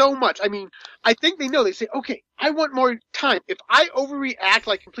so much. I mean, I think they know. They say, okay, I want more time. If I overreact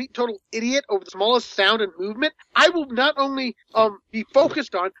like a complete total idiot over the smallest sound and movement, I will not only be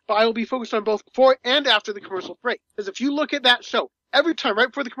focused on, but I will be focused on both before and after the commercial break. Because if you look at that show, every time, right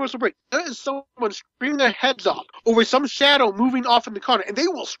before the commercial break, there is someone screaming their heads off over some shadow moving off in the corner, and they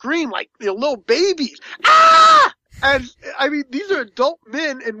will scream like little babies. Ah! And, I mean, these are adult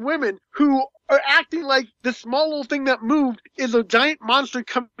men and women who are acting like the small little thing that moved is a giant monster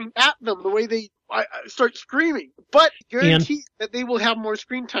coming at them the way they start screaming. But guarantee that they will have more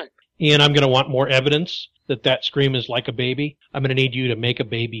screen time. And I'm going to want more evidence that scream is like a baby. I'm going to need you to make a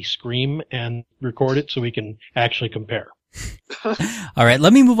baby scream and record it so we can actually compare. All right,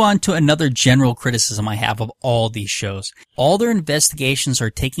 let me move on to another general criticism I have of all these shows. All their investigations are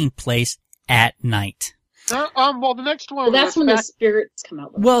taking place at night. Well, the next one. Well, that's when the spirits come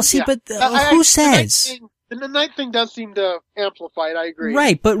out. Well, see, but who says? The night thing does seem to amplify it. I agree.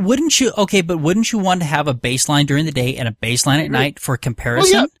 Right, but wouldn't you want to have a baseline during the day and a baseline at night for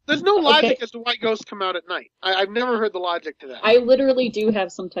comparison? Well, yeah, there's no logic as to why ghosts come out at night. I've never heard the logic to that. I literally do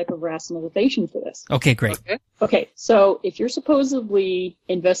have some type of rationalization for this. Okay, great. Okay, so if you're supposedly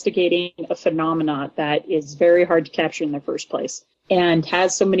investigating a phenomena that is very hard to capture in the first place, and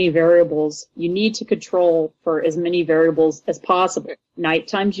has so many variables, you need to control for as many variables as possible.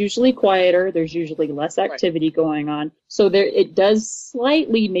 Nighttime's usually quieter. There's usually less activity going on. So it does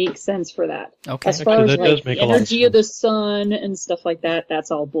slightly make sense for that. Okay. As far as does like make the a lot of energy of the sun and stuff like that,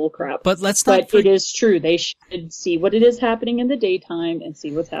 that's all bullcrap. But let's not. But it is true. They should see what it is happening in the daytime and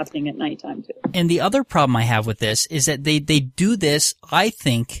see what's happening at nighttime too. And the other problem I have with this is that they do this, I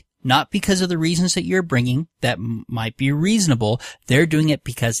think, not because of the reasons that you're bringing that might be reasonable. They're doing it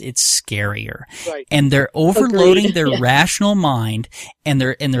because it's scarier. Right. And they're overloading Agreed. their Yeah. rational mind, and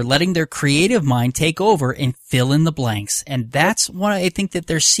they're letting their creative mind take over and fill in the blanks. And that's what I think that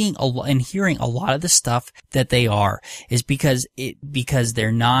they're seeing and hearing a lot of the stuff that they are, is because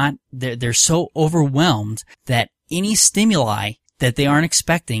they're so overwhelmed that any stimuli that they aren't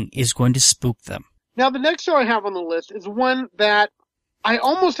expecting is going to spook them. Now, the next show I have on the list is one that I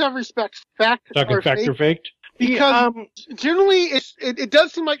almost have respect. Fact or Fact or fake, faked? because generally it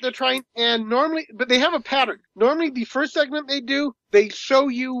does seem like they're trying, and normally, but they have a pattern. Normally, the first segment they do, they show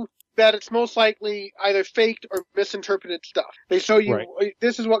you that it's most likely either faked or misinterpreted stuff. They show you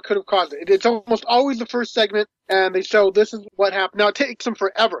this is what could have caused it. It's almost always the first segment, and they show this is what happened. Now, it takes them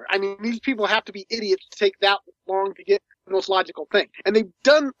forever. I mean, these people have to be idiots to take that long to get the most logical thing. And they've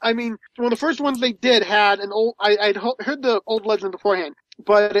done, I mean, one of the first ones they did had an old, I'd heard the old legend beforehand,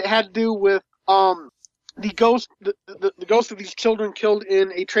 but it had to do with, the ghost of these children killed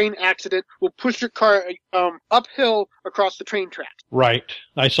in a train accident will push your car uphill across the train tracks. Right.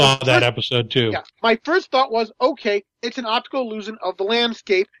 I saw that episode too. Yeah. My first thought was, okay, it's an optical illusion of the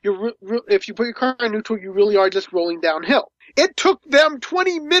landscape. If you put your car in neutral, you really are just rolling downhill. It took them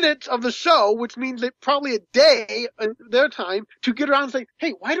 20 minutes of the show, which means that probably a day in their time, to get around and say,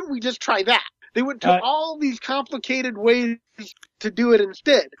 hey, why don't we just try that? They went to all these complicated ways to do it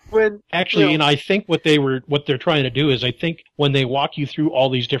instead. When actually, and I think what they're trying to do is, I think when they walk you through all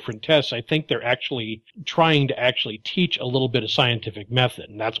these different tests, I think they're actually trying to actually teach a little bit of scientific method,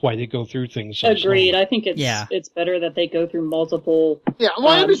 and that's why they go through things so Agreed. slowly. I think it's better that they go through multiple. Yeah, well,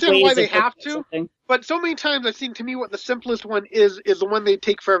 I understand ways why they of have looking at to. something. But so many times I've seen, to me, what the simplest one is the one they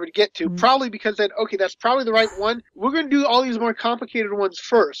take forever to get to. Probably because okay, that's probably the right one. We're going to do all these more complicated ones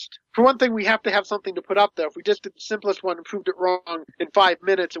first. For one thing, we have to have something to put up there. If we just did the simplest one and proved it wrong in 5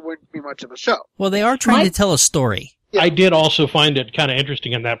 minutes, it wouldn't be much of a show. Well, they are trying to tell a story. Yeah. I did also find it kind of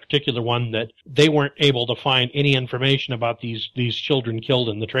interesting in that particular one that they weren't able to find any information about these children killed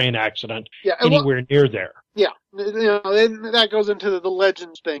in the train accident anywhere near there. Yeah, and that goes into the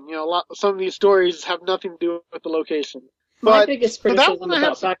legends thing. Some of these stories have nothing to do with the location. My biggest criticism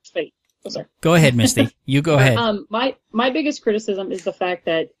about Fact Fake. Oh, sorry. Go ahead, Misty. You go ahead. My biggest criticism is the fact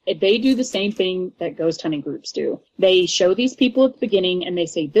that they do the same thing that ghost hunting groups do. They show these people at the beginning and they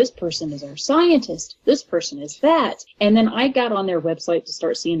say, this person is our scientist, this person is that. And then I got on their website to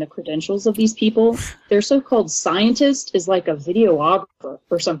start seeing the credentials of these people. Their so-called scientist is like a videographer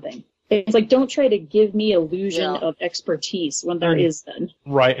or something. It's like, don't try to give me illusion of expertise when there is none.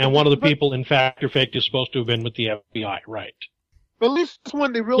 Right, and one of the people in Fact or Faked is supposed to have been with the FBI, right. But at least this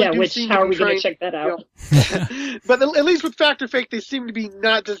one, they really do seem to be how are we trying, going to check that out? But at least with Fact or Fake, they seem to be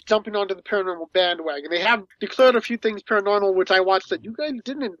not just jumping onto the paranormal bandwagon. They have declared a few things paranormal, which I watched that you guys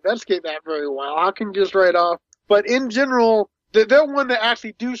didn't investigate that very well. How can you just write off? But in general, they're one that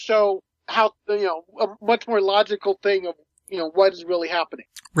actually do show how, a much more logical thing of, what is really happening.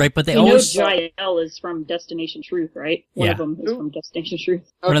 Right, but they You always... know Jael is from Destination Truth, right? One of them is from Destination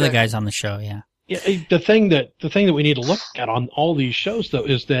Truth. One of the guys on the show, yeah. Yeah, the thing that we need to look at on all these shows, though,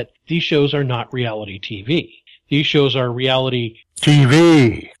 is that these shows are not reality TV. These shows are reality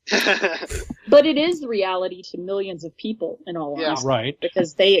TV. But it is reality to millions of people, in all honesty. Right.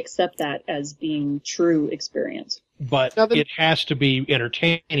 Because they accept that as being true experience. But it has to be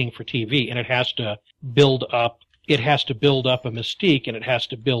entertaining for TV, and it has to build up a mystique, and it has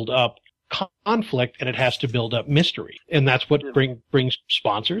to build up conflict, and it has to build up mystery. And that's what brings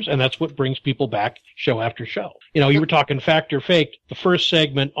sponsors, and that's what brings people back show after show. You were talking Fact or Faked. The first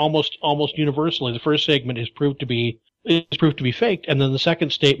segment, almost universally, the first segment is proved to be faked, and then the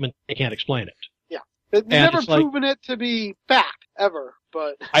second statement, they can't explain it. Yeah. They've never proven it to be fact, ever,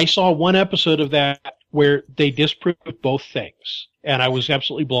 but... I saw one episode of that where they disproved both things, and I was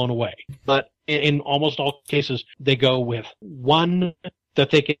absolutely blown away. But in almost all cases, they go with one that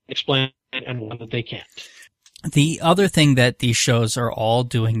they can explain and one that they can't. The other thing that these shows are all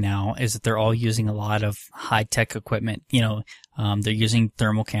doing now is that they're all using a lot of high-tech equipment. They're using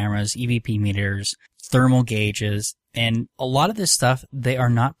thermal cameras, EVP meters, thermal gauges, and a lot of this stuff they are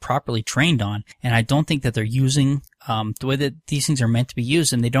not properly trained on, and I don't think that they're using the way that these things are meant to be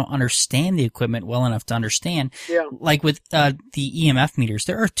used, and they don't understand the equipment well enough to understand. Yeah. Like with the EMF meters,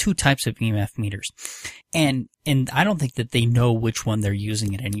 there are two types of EMF meters, and I don't think that they know which one they're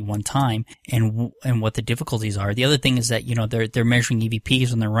using at any one time, and what the difficulties are. The other thing is that they're measuring EVPs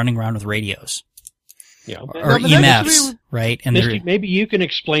when they're running around with radios. Yeah. Or EMFs, right? And Misty, maybe you can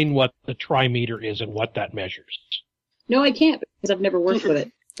explain what the trimeter is and what that measures. No, I can't because I've never worked with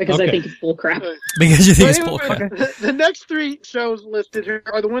it. Because I think it's bull crap. Because you think it's Anyway, bull crap. The next three shows listed here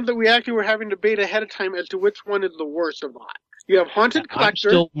are the ones that we actually were having debate ahead of time as to which one is the worst of the lot. You have Haunted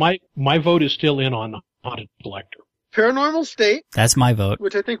Collector. My vote is still in on Haunted Collector. Paranormal State. That's my vote.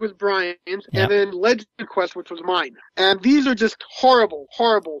 Which I think was Brian's. Yep. And then Legend Quest, which was mine. And these are just horrible,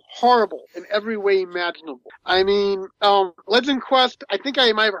 horrible, horrible in every way imaginable. I mean, Legend Quest, I think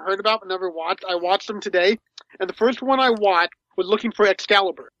I might have heard about but never watched. I watched them today. And the first one I watched was looking for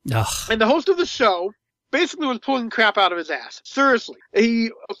Excalibur. Ugh. And the host of the show basically was pulling crap out of his ass. Seriously.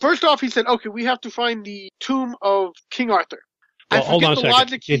 First off, he said, okay, we have to find the tomb of King Arthur. Well, hold on a second.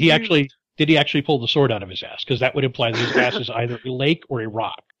 Logic Did he actually pull the sword out of his ass? Because that would imply that his ass is either a lake or a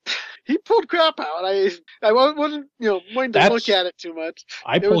rock. He pulled crap out. I wasn't, wanting to look at it too much.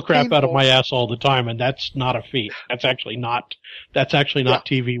 I pull crap out of my ass all the time, and that's not a feat. That's actually not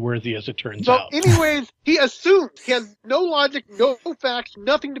TV worthy, as it turns out. So, anyways, he assumed he has no logic, no facts,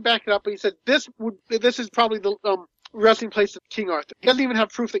 nothing to back it up. But he said this is probably the resting place of King Arthur. He doesn't even have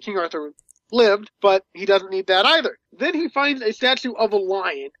proof that King Arthur lived, but he doesn't need that either. Then he finds a statue of a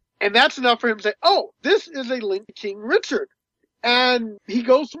lion, and that's enough for him to say, "Oh, this is a link to King Richard." And he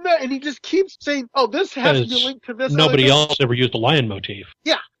goes from there, and he just keeps saying, "Oh, this has to be linked to this." Nobody else ever used a lion motif.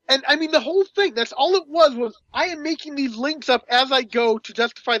 Yeah, and I mean the whole thing. That's all it was I am making these links up as I go to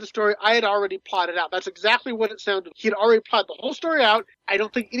justify the story I had already plotted out. That's exactly what it sounded. He had already plotted the whole story out. I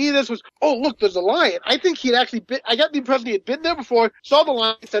don't think any of this was, "Oh, look, there's a lion." I think he'd actually been. I got the impression he had been there before, saw the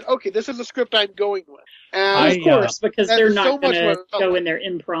lion, and said, "Okay, this is the script I'm going with." And of course, because they're not going to so go in there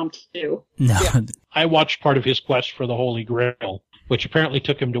impromptu. No. Yeah. I watched part of his quest for the Holy Grail, which apparently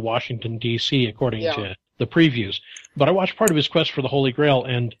took him to Washington, D.C., according to the previews. But I watched part of his quest for the Holy Grail,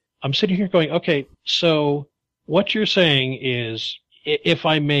 and I'm sitting here going, okay, so what you're saying is, if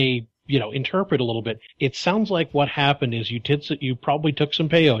I may, interpret a little bit, it sounds like what happened is you probably took some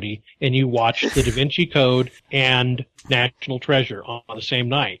peyote and you watched the Da Vinci Code and National Treasure on the same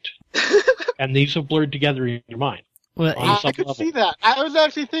night. And these have blurred together in your mind. Well, I could see that. I was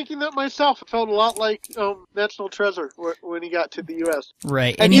actually thinking that myself. It felt a lot like National Treasure when he got to the U.S.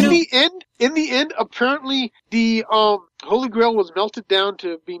 Right. And in the end, apparently the Holy Grail was melted down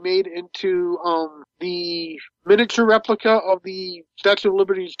to be made into the miniature replica of the Statue of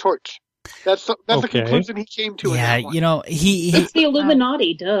Liberty's torch. That's the conclusion he came to. Yeah, it's the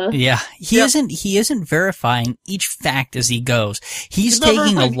Illuminati, duh. Yeah, he isn't verifying each fact as he goes. He's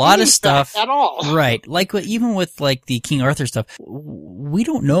taking a lot of stuff at all. Right, like even with like the King Arthur stuff, we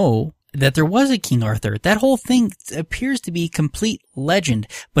don't know that there was a King Arthur. That whole thing appears to be complete legend,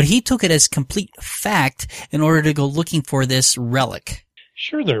 but he took it as complete fact in order to go looking for this relic.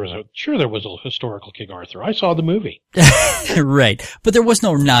 Sure there was a historical King Arthur. I saw the movie. Right. But there was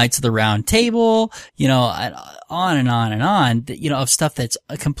no Knights of the Round Table, on and on and on, of stuff that's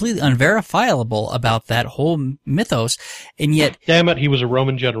completely unverifiable about that whole mythos. And yet, damn it, he was a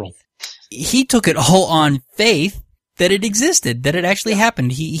Roman general. He took it all on faith that it existed, that it actually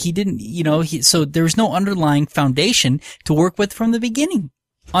happened. He didn't, so there was no underlying foundation to work with from the beginning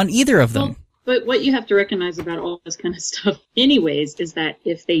on either of them. Well, but what you have to recognize about all this kind of stuff anyways is that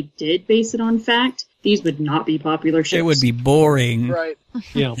if they did base it on fact, these would not be popular shows. It would be boring. Right.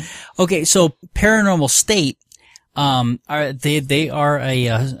 Yeah. Okay, so Paranormal State, they are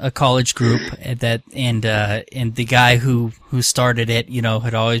a college group and the guy who started it,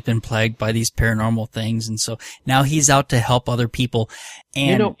 had always been plagued by these paranormal things, and so now he's out to help other people.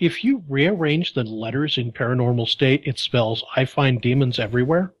 And if you rearrange the letters in Paranormal State, it spells "I find demons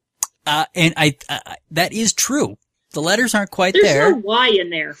everywhere." And that is true. The letters aren't quite There's there. no Y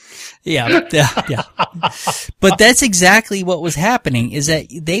in there. Yeah. But that's exactly what was happening, is that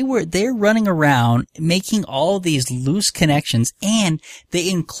they're running around making all these loose connections, and they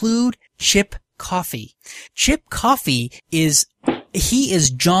include Chip Coffey. Chip Coffey is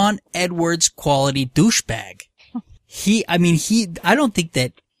John Edwards quality douchebag. I don't think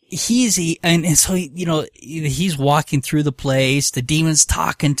that he's walking through the place, the demon's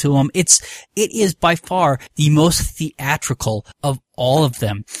talking to him. It is by far the most theatrical of all of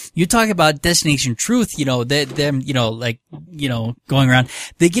them. You talk about Destination Truth, them, going around.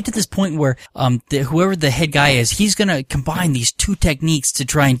 They get to this point where, whoever the head guy is, he's gonna combine these two techniques to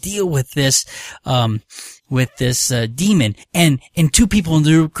try and deal with this, demon. And two people in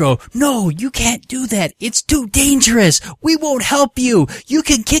the group go, no, you can't do that. It's too dangerous. We won't help you. You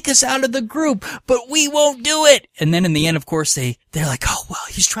can kick us out of the group, but we won't do it. And then in the end, of course, they're like, oh, well,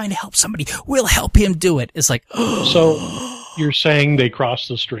 he's trying to help somebody. We'll help him do it. It's like, so you're saying they crossed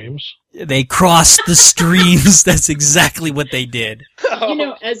the streams? They crossed the streams. That's exactly what they did.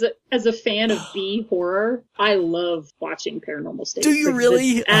 As a fan of B horror, I love watching Paranormal State. Do you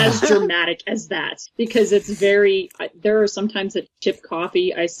really? It's as dramatic as that, because it's very. There are sometimes at Chip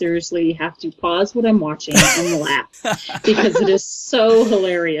Coffee, I seriously have to pause what I'm watching and laugh because it is so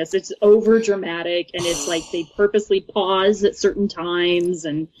hilarious. It's over dramatic, and it's like they purposely pause at certain times,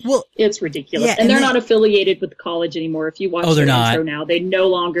 and it's ridiculous. Yeah, and they're not affiliated with the college anymore. If you watch their intro now, they no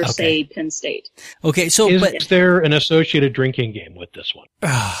longer say Penn State. Okay, so is there an associated drinking game with this one?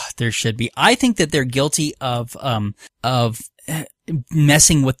 There should be. I think that they're guilty of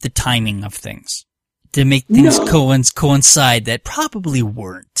messing with the timing of things to make things coincide that probably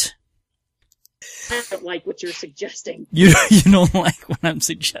weren't. I don't like what you're suggesting. You don't like what I'm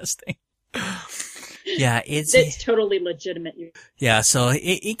suggesting. Yeah, it's totally legitimate. Yeah, so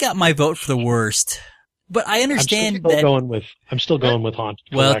it got my vote for the worst. But I understand I'm still going with Haunted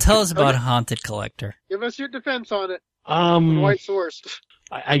Collector. Well, tell us about Haunted Collector. Give us your defense on it. White source.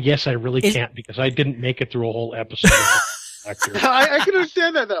 I guess I really can't because I didn't make it through a whole episode. I can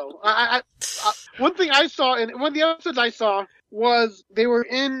understand that though. One thing I saw in one of the episodes I saw was they were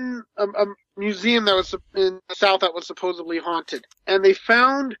in a museum that was in the South that was supposedly haunted, and they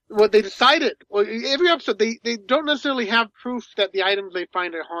found what they decided. Well, every episode they don't necessarily have proof that the items they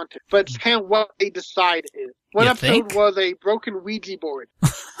find are haunted, but it's kind of what they decide is. One episode was a broken Ouija board.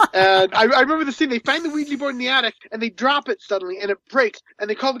 And I remember the scene. They find the Ouija board in the attic, and they drop it suddenly, and it breaks. And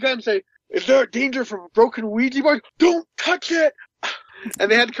they call the guy and say, "Is there a danger from a broken Ouija board? Don't touch it!"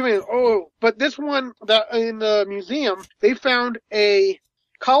 And they had to come in. Oh, but this one that in the museum, they found a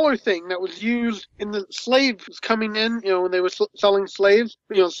collar thing that was used in the slaves coming in. When they were selling slaves,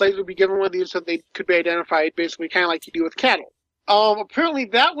 slaves would be given one of these so they could be identified, basically, kind of like you do with cattle. Apparently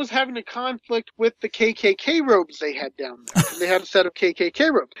that was having a conflict with the KKK robes they had down there. They had a set of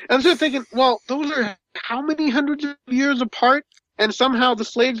KKK robes. And I'm sort of thinking, well, those are how many hundreds of years apart? And somehow the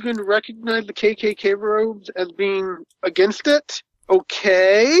slaves are going to recognize the KKK robes as being against it?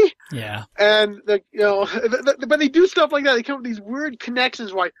 Okay. Yeah. And, but they do stuff like that. They come up with these weird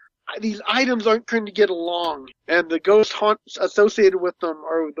connections why these items aren't going to get along. And the ghost haunts associated with them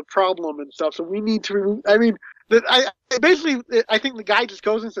are the problem and stuff. So we need to remove, I think the guy just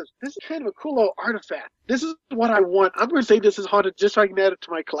goes and says, "This is kind of a cool little artifact. This is what I want. I'm going to say this is haunted just so I can add it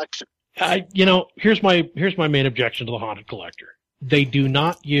to my collection." Here's my main objection to the Haunted Collector. They do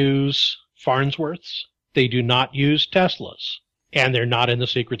not use Farnsworths. They do not use Teslas, and they're not in the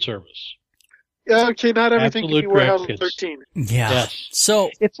Secret Service. Okay, not everything Absolute can be Warehouse graphics. 13. Yeah. Yes.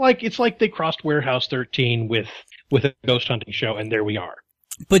 So it's like they crossed Warehouse 13 with a ghost hunting show, and there we are.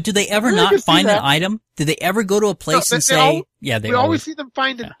 But do they ever not find an item? Did they ever go to a place and say, we always see them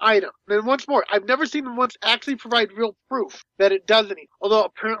find an item. And once more, I've never seen them once actually provide real proof that it does any. Although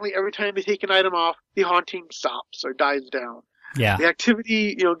apparently every time they take an item off, the haunting stops or dies down. Yeah. The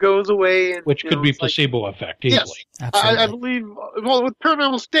activity, goes away. And, which could be placebo effect, easily. Yes. I believe, with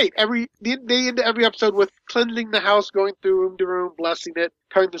Paranormal State, they end every episode with cleansing the house, going through room to room, blessing it,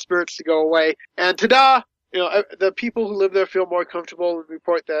 telling the spirits to go away. And ta-da! The people who live there feel more comfortable and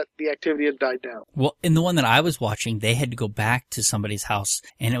report that the activity has died down. Well, in the one that I was watching, they had to go back to somebody's house,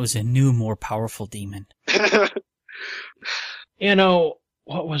 and it was a new, more powerful demon. What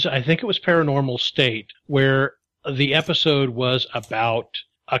was it? I think it was Paranormal State, where the episode was about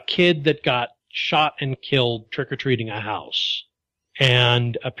a kid that got shot and killed trick-or-treating a house.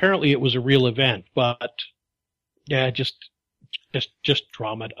 And apparently it was a real event, but yeah, just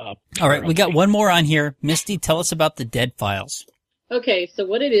drama up. All right, we got one more on here. Misty, tell us about the Dead Files. Okay, so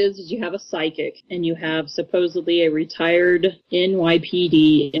what it is you have a psychic, and you have supposedly a retired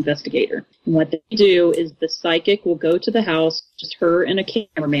NYPD investigator. And what they do is the psychic will go to the house, just her and a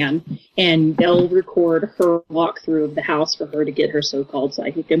cameraman, and they'll record her walkthrough of the house for her to get her so-called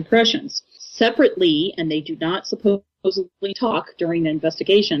psychic impressions. Separately, and they do not supposedly talk during the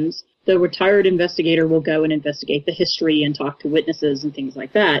investigations, the retired investigator will go and investigate the history and talk to witnesses and things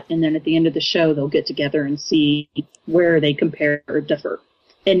like that. And then at the end of the show, they'll get together and see where they compare or differ.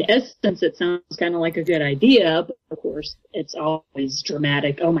 in essence, it sounds kind of like a good idea, but of course, it's always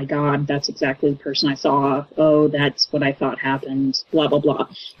dramatic. Oh my God, that's exactly the person I saw. Oh, that's what I thought happened. Blah, blah, blah.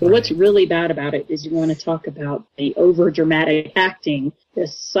 But what's really bad about it is you want to talk about the over-dramatic acting.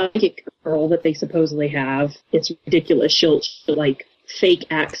 This psychic girl that they supposedly have, it's ridiculous. She'll like, fake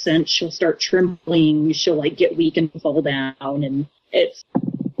accent. She'll start trembling. She'll, like, get weak and fall down. And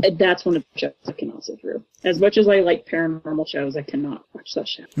that's one of the shows I cannot sit through. As much as I like paranormal shows, I cannot watch that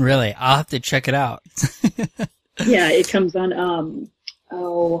show. Really? I'll have to check it out. Yeah, it comes on,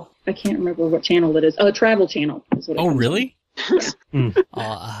 I can't remember what channel it is. Oh, Travel Channel is what it comes really? On. Yeah.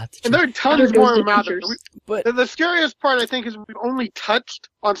 I'll have to check. And there are tons more out there. But The scariest part, I think, is we've only touched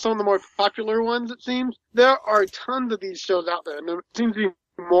on some of the more popular ones, it seems. There are tons of these shows out there, and there seems to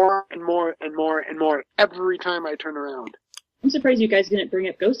be more and more and more and more every time I turn around. I'm surprised you guys didn't bring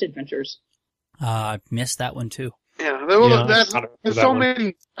up Ghost Adventures. I missed that one too. Yeah, Yeah, there's so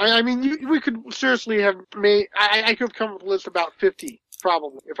many. I mean, we could seriously have made. I could have come up with a list of about 50,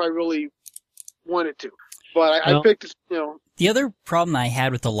 probably, if I really wanted to. But I picked, The other problem I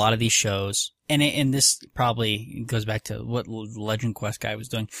had with a lot of these shows, and this probably goes back to what Legend Quest guy was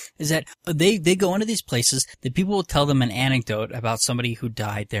doing, is that they go into these places, that people will tell them an anecdote about somebody who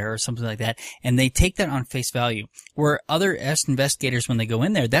died there or something like that, and they take that on face value. Where other investigators, when they go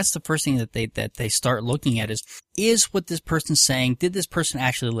in there, that's the first thing that they start looking at is what this person's saying. Did this person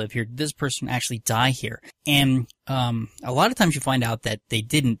actually live here? Did this person actually die here? And a lot of times you find out that they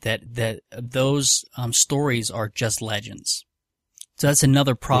didn't, that those stories are just legends. So that's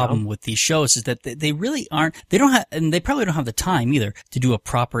another problem with these shows, is that they really aren't, they don't have, and they probably don't have the time either to do a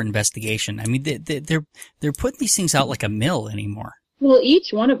proper investigation. I mean, they're putting these things out like a mill anymore. Well,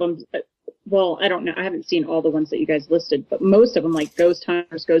 each one of them, well, I don't know, I haven't seen all the ones that you guys listed, but most of them, like Ghost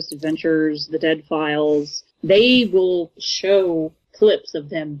Hunters, Ghost Adventures, The Dead Files, they will show clips of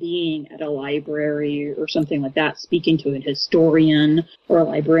them being at a library or something like that, speaking to a historian or a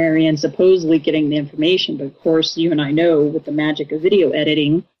librarian, supposedly getting the information. But of course, you and I know with the magic of video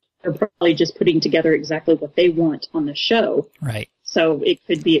editing, they're probably just putting together exactly what they want on the show. Right. So it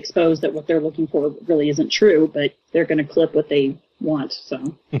could be exposed that what they're looking for really isn't true, but they're going to clip what they want.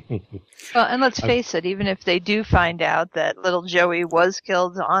 So. Well, and let's face it, even if they do find out that little Joey was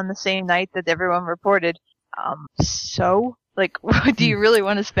killed on the same night that everyone reported, so? Like, do you really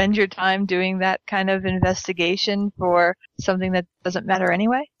want to spend your time doing that kind of investigation for something that doesn't matter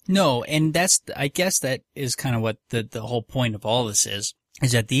anyway? No, and I guess that is kind of what the whole point of all this is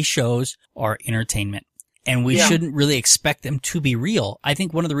that these shows are entertainment. And we shouldn't really expect them to be real. I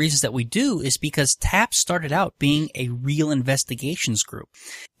think one of the reasons that we do is because TAP started out being a real investigations group.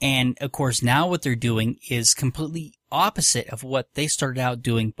 And of course, now what they're doing is completely opposite of what they started out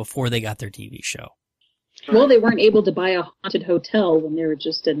doing before they got their TV show. Well, they weren't able to buy a haunted hotel when they were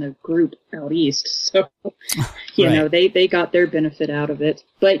just in a group out east, so you know they got their benefit out of it.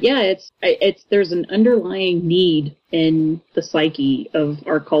 But yeah, it's there's an underlying need in the psyche of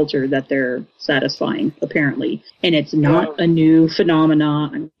our culture that they're satisfying, apparently, and it's not a new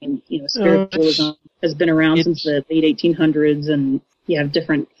phenomenon. I mean, spiritualism has been around since the late 1800s, and you have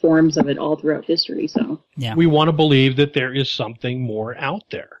different forms of it all throughout history. So we want to believe that there is something more out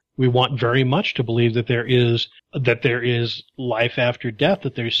there. We want very much to believe that there is life after death,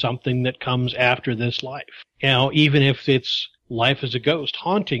 that there's something that comes after this life. Even if it's life as a ghost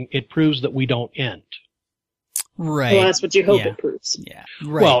haunting, it proves that we don't end. Right. Well, that's what you hope it proves. Yeah.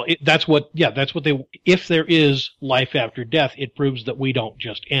 Right. Well, that's what they, if there is life after death, it proves that we don't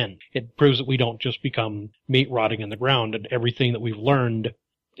just end. It proves that we don't just become meat rotting in the ground and everything that we've learned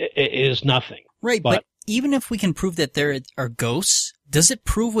is nothing. Right. But even if we can prove that there are ghosts, does it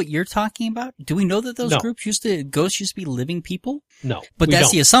prove what you're talking about? Do we know that those ghosts used to be living people? No. But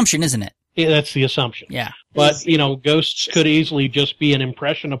that's the assumption, isn't it? Yeah, that's the assumption. Yeah. But, ghosts could easily just be an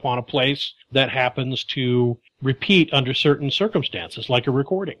impression upon a place that happens to repeat under certain circumstances, like a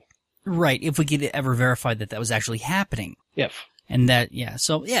recording. Right. If we could ever verify that was actually happening. If. And that,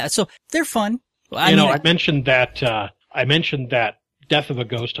 so they're fun. I mentioned that Death of a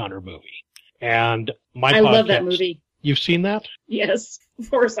Ghost Hunter movie. And I love that movie. You've seen that? Yes, of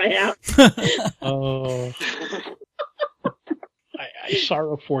course I have. Oh, I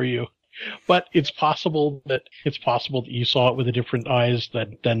sorrow for you, but it's possible that you saw it with a different eyes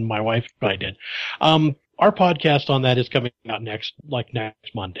than my wife and I did. Our podcast on that is coming out next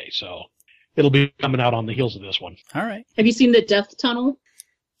Monday, so it'll be coming out on the heels of this one. All right. Have you seen The Death Tunnel?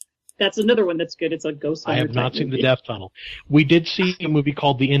 That's another one that's good. It's a ghost hunter. I have not seen The Death Tunnel. We did see a movie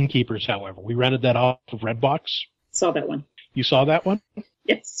called The Innkeepers, however. We rented that off of Redbox. Saw that one. You saw that one?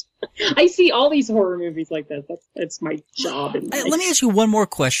 Yes. I see all these horror movies like this. That's my job. In life. Let me ask you one more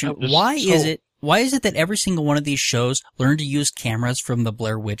question. Why So- is it that every single one of these shows learn to use cameras from the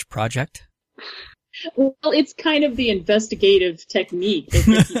Blair Witch Project? Well, it's kind of the investigative technique.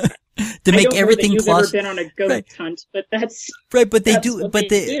 To make everything you've ever been on a ghost hunt, but that's right. But they that's do. what But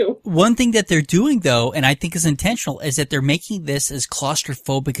they do. one thing that they're doing though, and I think is intentional, is that they're making this as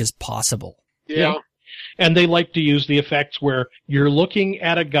claustrophobic as possible. Yeah. And they like to use the effects where you're looking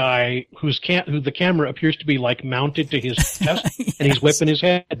at a guy who the camera appears to be like mounted to his chest, Yes. and he's whipping his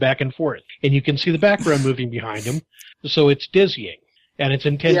head back and forth, and you can see the background moving behind him, so it's dizzying, and it's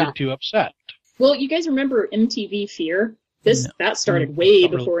intended to upset. Well, you guys remember MTV Fear? That started way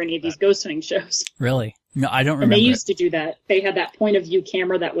before any of these ghost hunting shows. Really? No, I don't And remember. they used to do that. They had that point of view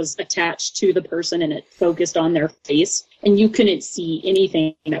camera that was attached to the person and it focused on their face. And you couldn't see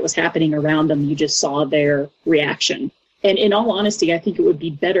anything that was happening around them. You just saw their reaction. And in all honesty, I think it would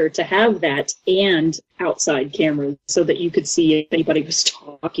be better to have that and outside cameras so that you could see if anybody was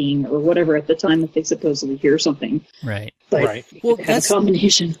talking or whatever at the time if they supposedly hear something. Right. But Right. Well, that's a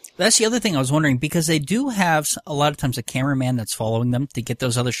combination. That's the other thing I was wondering, because they do have a lot of times a cameraman that's following them to get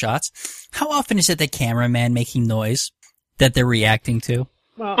those other shots. How often is it the cameraman making noise that they're reacting to?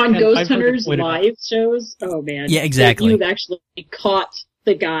 Well, On and Ghost I've heard it Hunters pointed out- live shows, oh man. Yeah, exactly. You've actually caught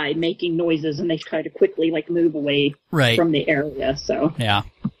the guy making noises and they try to quickly move away Right. from the area, so. Yeah.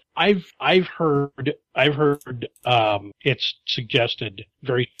 I've heard it's suggested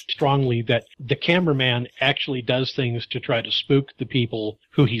very strongly that the cameraman actually does things to try to spook the people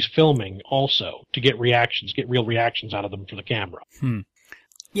who he's filming also, to get real reactions out of them for the camera.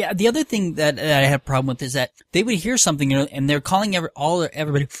 Yeah, the other thing that I had a problem with is that they would hear something, and they're calling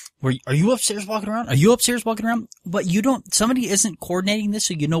everybody, are you upstairs walking around? Are you upstairs walking around? But somebody isn't coordinating this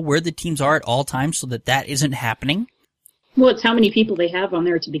so you know where the teams are at all times so that isn't happening. Well, it's how many people they have on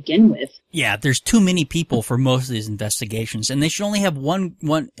there to begin with. Yeah, there's too many people for most of these investigations, and they should only have one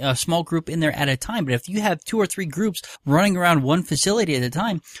small group in there at a time. But if you have 2 or 3 groups running around one facility at a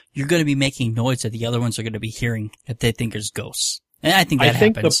time, you're going to be making noise that the other ones are going to be hearing that they think is ghosts. And I think that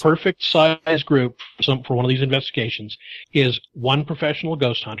happens. The perfect size group for one of these investigations is one professional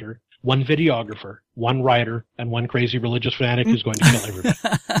ghost hunter, one videographer, one writer, and one crazy religious fanatic who's going to kill everybody.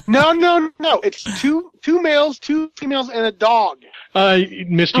 No. It's two males, 2 females, and a dog.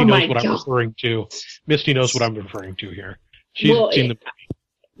 Misty Oh knows my what I'm God. referring to. Misty knows what I'm referring to here. She's seen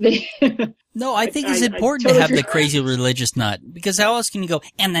the. No, I think it's I important totally to have the crazy religious nut, because how else can you go,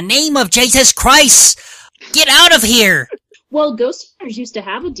 in the name of Jesus Christ, get out of here? Well, Ghost Hunters used to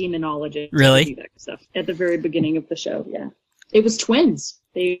have a demonologist. Really? Do that stuff at the very beginning of the show, yeah. It was twins.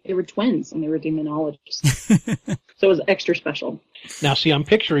 They were twins, and they were demonologists. So it was extra special. Now, see, I'm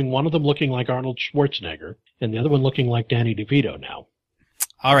picturing one of them looking like Arnold Schwarzenegger, and the other one looking like Danny DeVito now.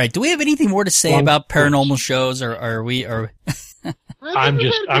 All right, do we have anything more to say about paranormal shows, or are we, or... I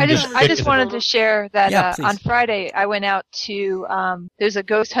just wanted to share that Yeah, please. on Friday I went out to there's a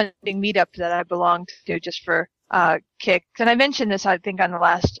ghost hunting meetup that I belonged to just for kicks, and I mentioned this I think on the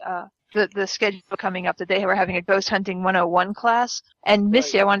last the schedule coming up that they were having a ghost hunting 101 class. And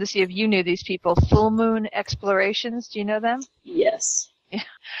Missy, I wanted to see if you knew these people. Full Moon Explorations, do you know them? Yes. Yeah.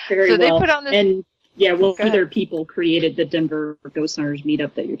 Very So they well. put on this. And yeah, well, Go ahead. other people created the Denver Ghost Hunters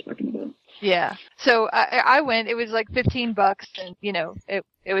meetup that you're talking about. Yeah. So I went. It was like $15, and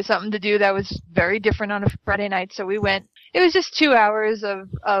it was something to do that was very different on a Friday night. So we went. It was just 2 hours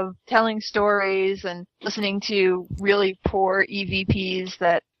of telling stories and listening to really poor EVPs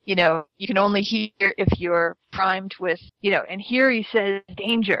that you can only hear if you're primed with And here he says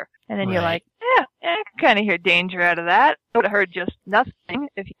danger, and then you're Right. like, yeah, I can kind of hear danger out of that. I would have heard just nothing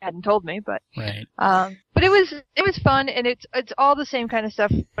if you hadn't told me, but. Right. But it was fun, and it's all the same kind of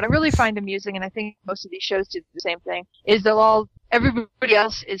stuff. What I really find amusing, and I think most of these shows do the same thing, is everybody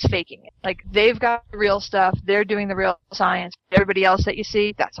else is faking it. Like, they've got the real stuff, they're doing the real science. Everybody else that you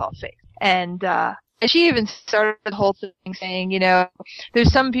see, that's all fake. And she even started the whole thing saying,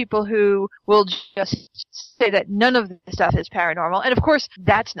 there's some people who will just say that none of this stuff is paranormal. And of course,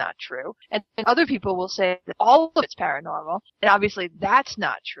 that's not true. And other people will say that all of it's paranormal. And obviously, that's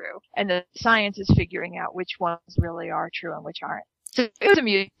not true. And the science is figuring out which ones really are true and which aren't. So it was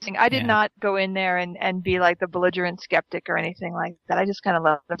amusing. I did not go in there and be like the belligerent skeptic or anything like that. I just kind of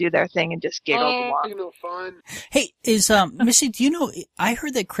let them do their thing and just giggled along. Fun. Hey, Missy, do you know, I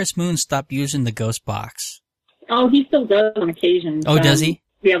heard that Chris Moon stopped using the ghost box. Oh, he still does on occasion. Oh, does he?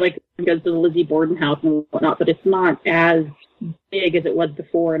 Yeah, like he goes to the Lizzie Borden house and whatnot, but it's not as big as it was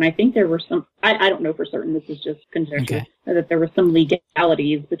before. And I think there were some, I don't know for certain, this is just conjecture, that there were some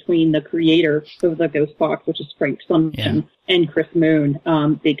legalities between the creator of the Ghost Box, which is Frank Sumption, and Chris Moon,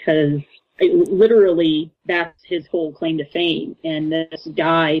 because literally that's his whole claim to fame. And this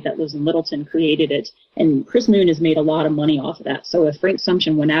guy that lives in Littleton created it. And Chris Moon has made a lot of money off of that. So if Frank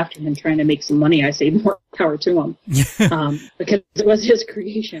Sumption went after him trying to make some money, I say more power to him. Because it was his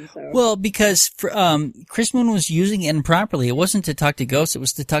creation. So. Well, because Chris Moon was using it improperly. It wasn't to talk to ghosts. It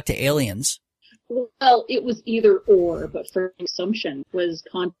was to talk to aliens. Well, it was either or, but Frank Sumption was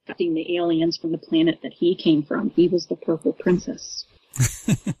contacting the aliens from the planet that he came from. He was the Purple Princess.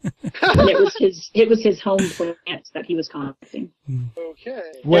 And it was his home planet that he was contacting. Okay.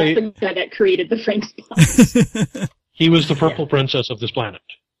 Wait. That's the guy that created the Frank Box. He was the Purple Princess of this planet.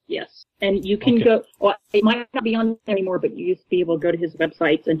 Yes. And you can go, well, it might not be on anymore, but you used to be able to go to his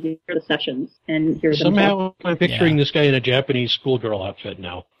websites and hear the sessions and hear them. Somehow I'm picturing this guy in a Japanese schoolgirl outfit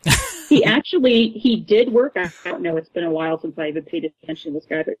now. He did work, I don't know, it's been a while since I even paid attention to this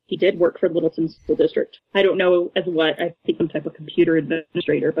guy, but he did work for Littleton School District. I don't know as what, I think some type of computer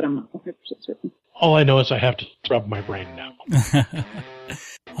administrator, but I'm not 100% certain. All I know is I have to scrub my brain now.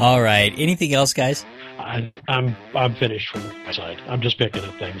 All right. Anything else, guys? I'm finished from my side. I'm just picking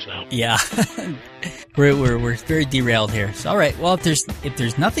at things now. Yeah. we're very derailed here. So, all right. Well, if there's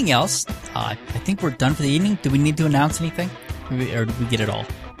nothing else, I think we're done for the evening. Do we need to announce anything? Or did we get it all?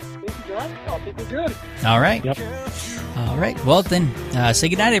 I think we're good. All right. Yep. All right. Well, then, say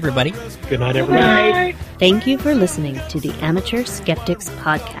goodnight, everybody. Good night, everybody. Thank you for listening to the Amateur Skeptics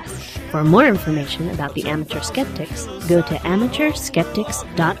podcast. For more information about the Amateur Skeptics, go to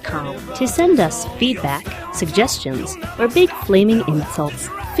amateurskeptics.com. To send us feedback, suggestions, or big flaming insults,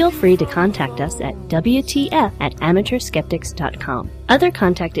 feel free to contact us at WTF@amateurskeptics.com. Other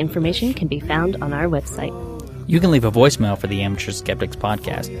contact information can be found on our website. You can leave a voicemail for the Amateur Skeptics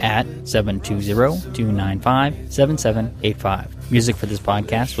podcast at 720-295-7785. Music for this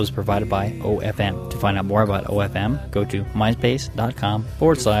podcast was provided by OFM. To find out more about OFM, go to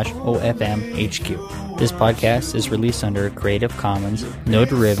myspace.com/OFMHQ. This podcast is released under a Creative Commons, No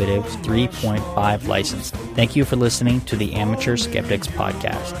Derivatives 3.5 license. Thank you for listening to the Amateur Skeptics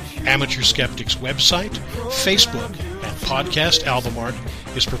podcast. Amateur Skeptics website, Facebook, and podcast album art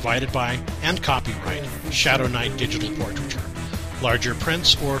is provided by and copyright Shadow Knight Digital Portraiture. Larger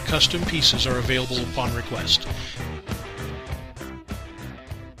prints or custom pieces are available upon request.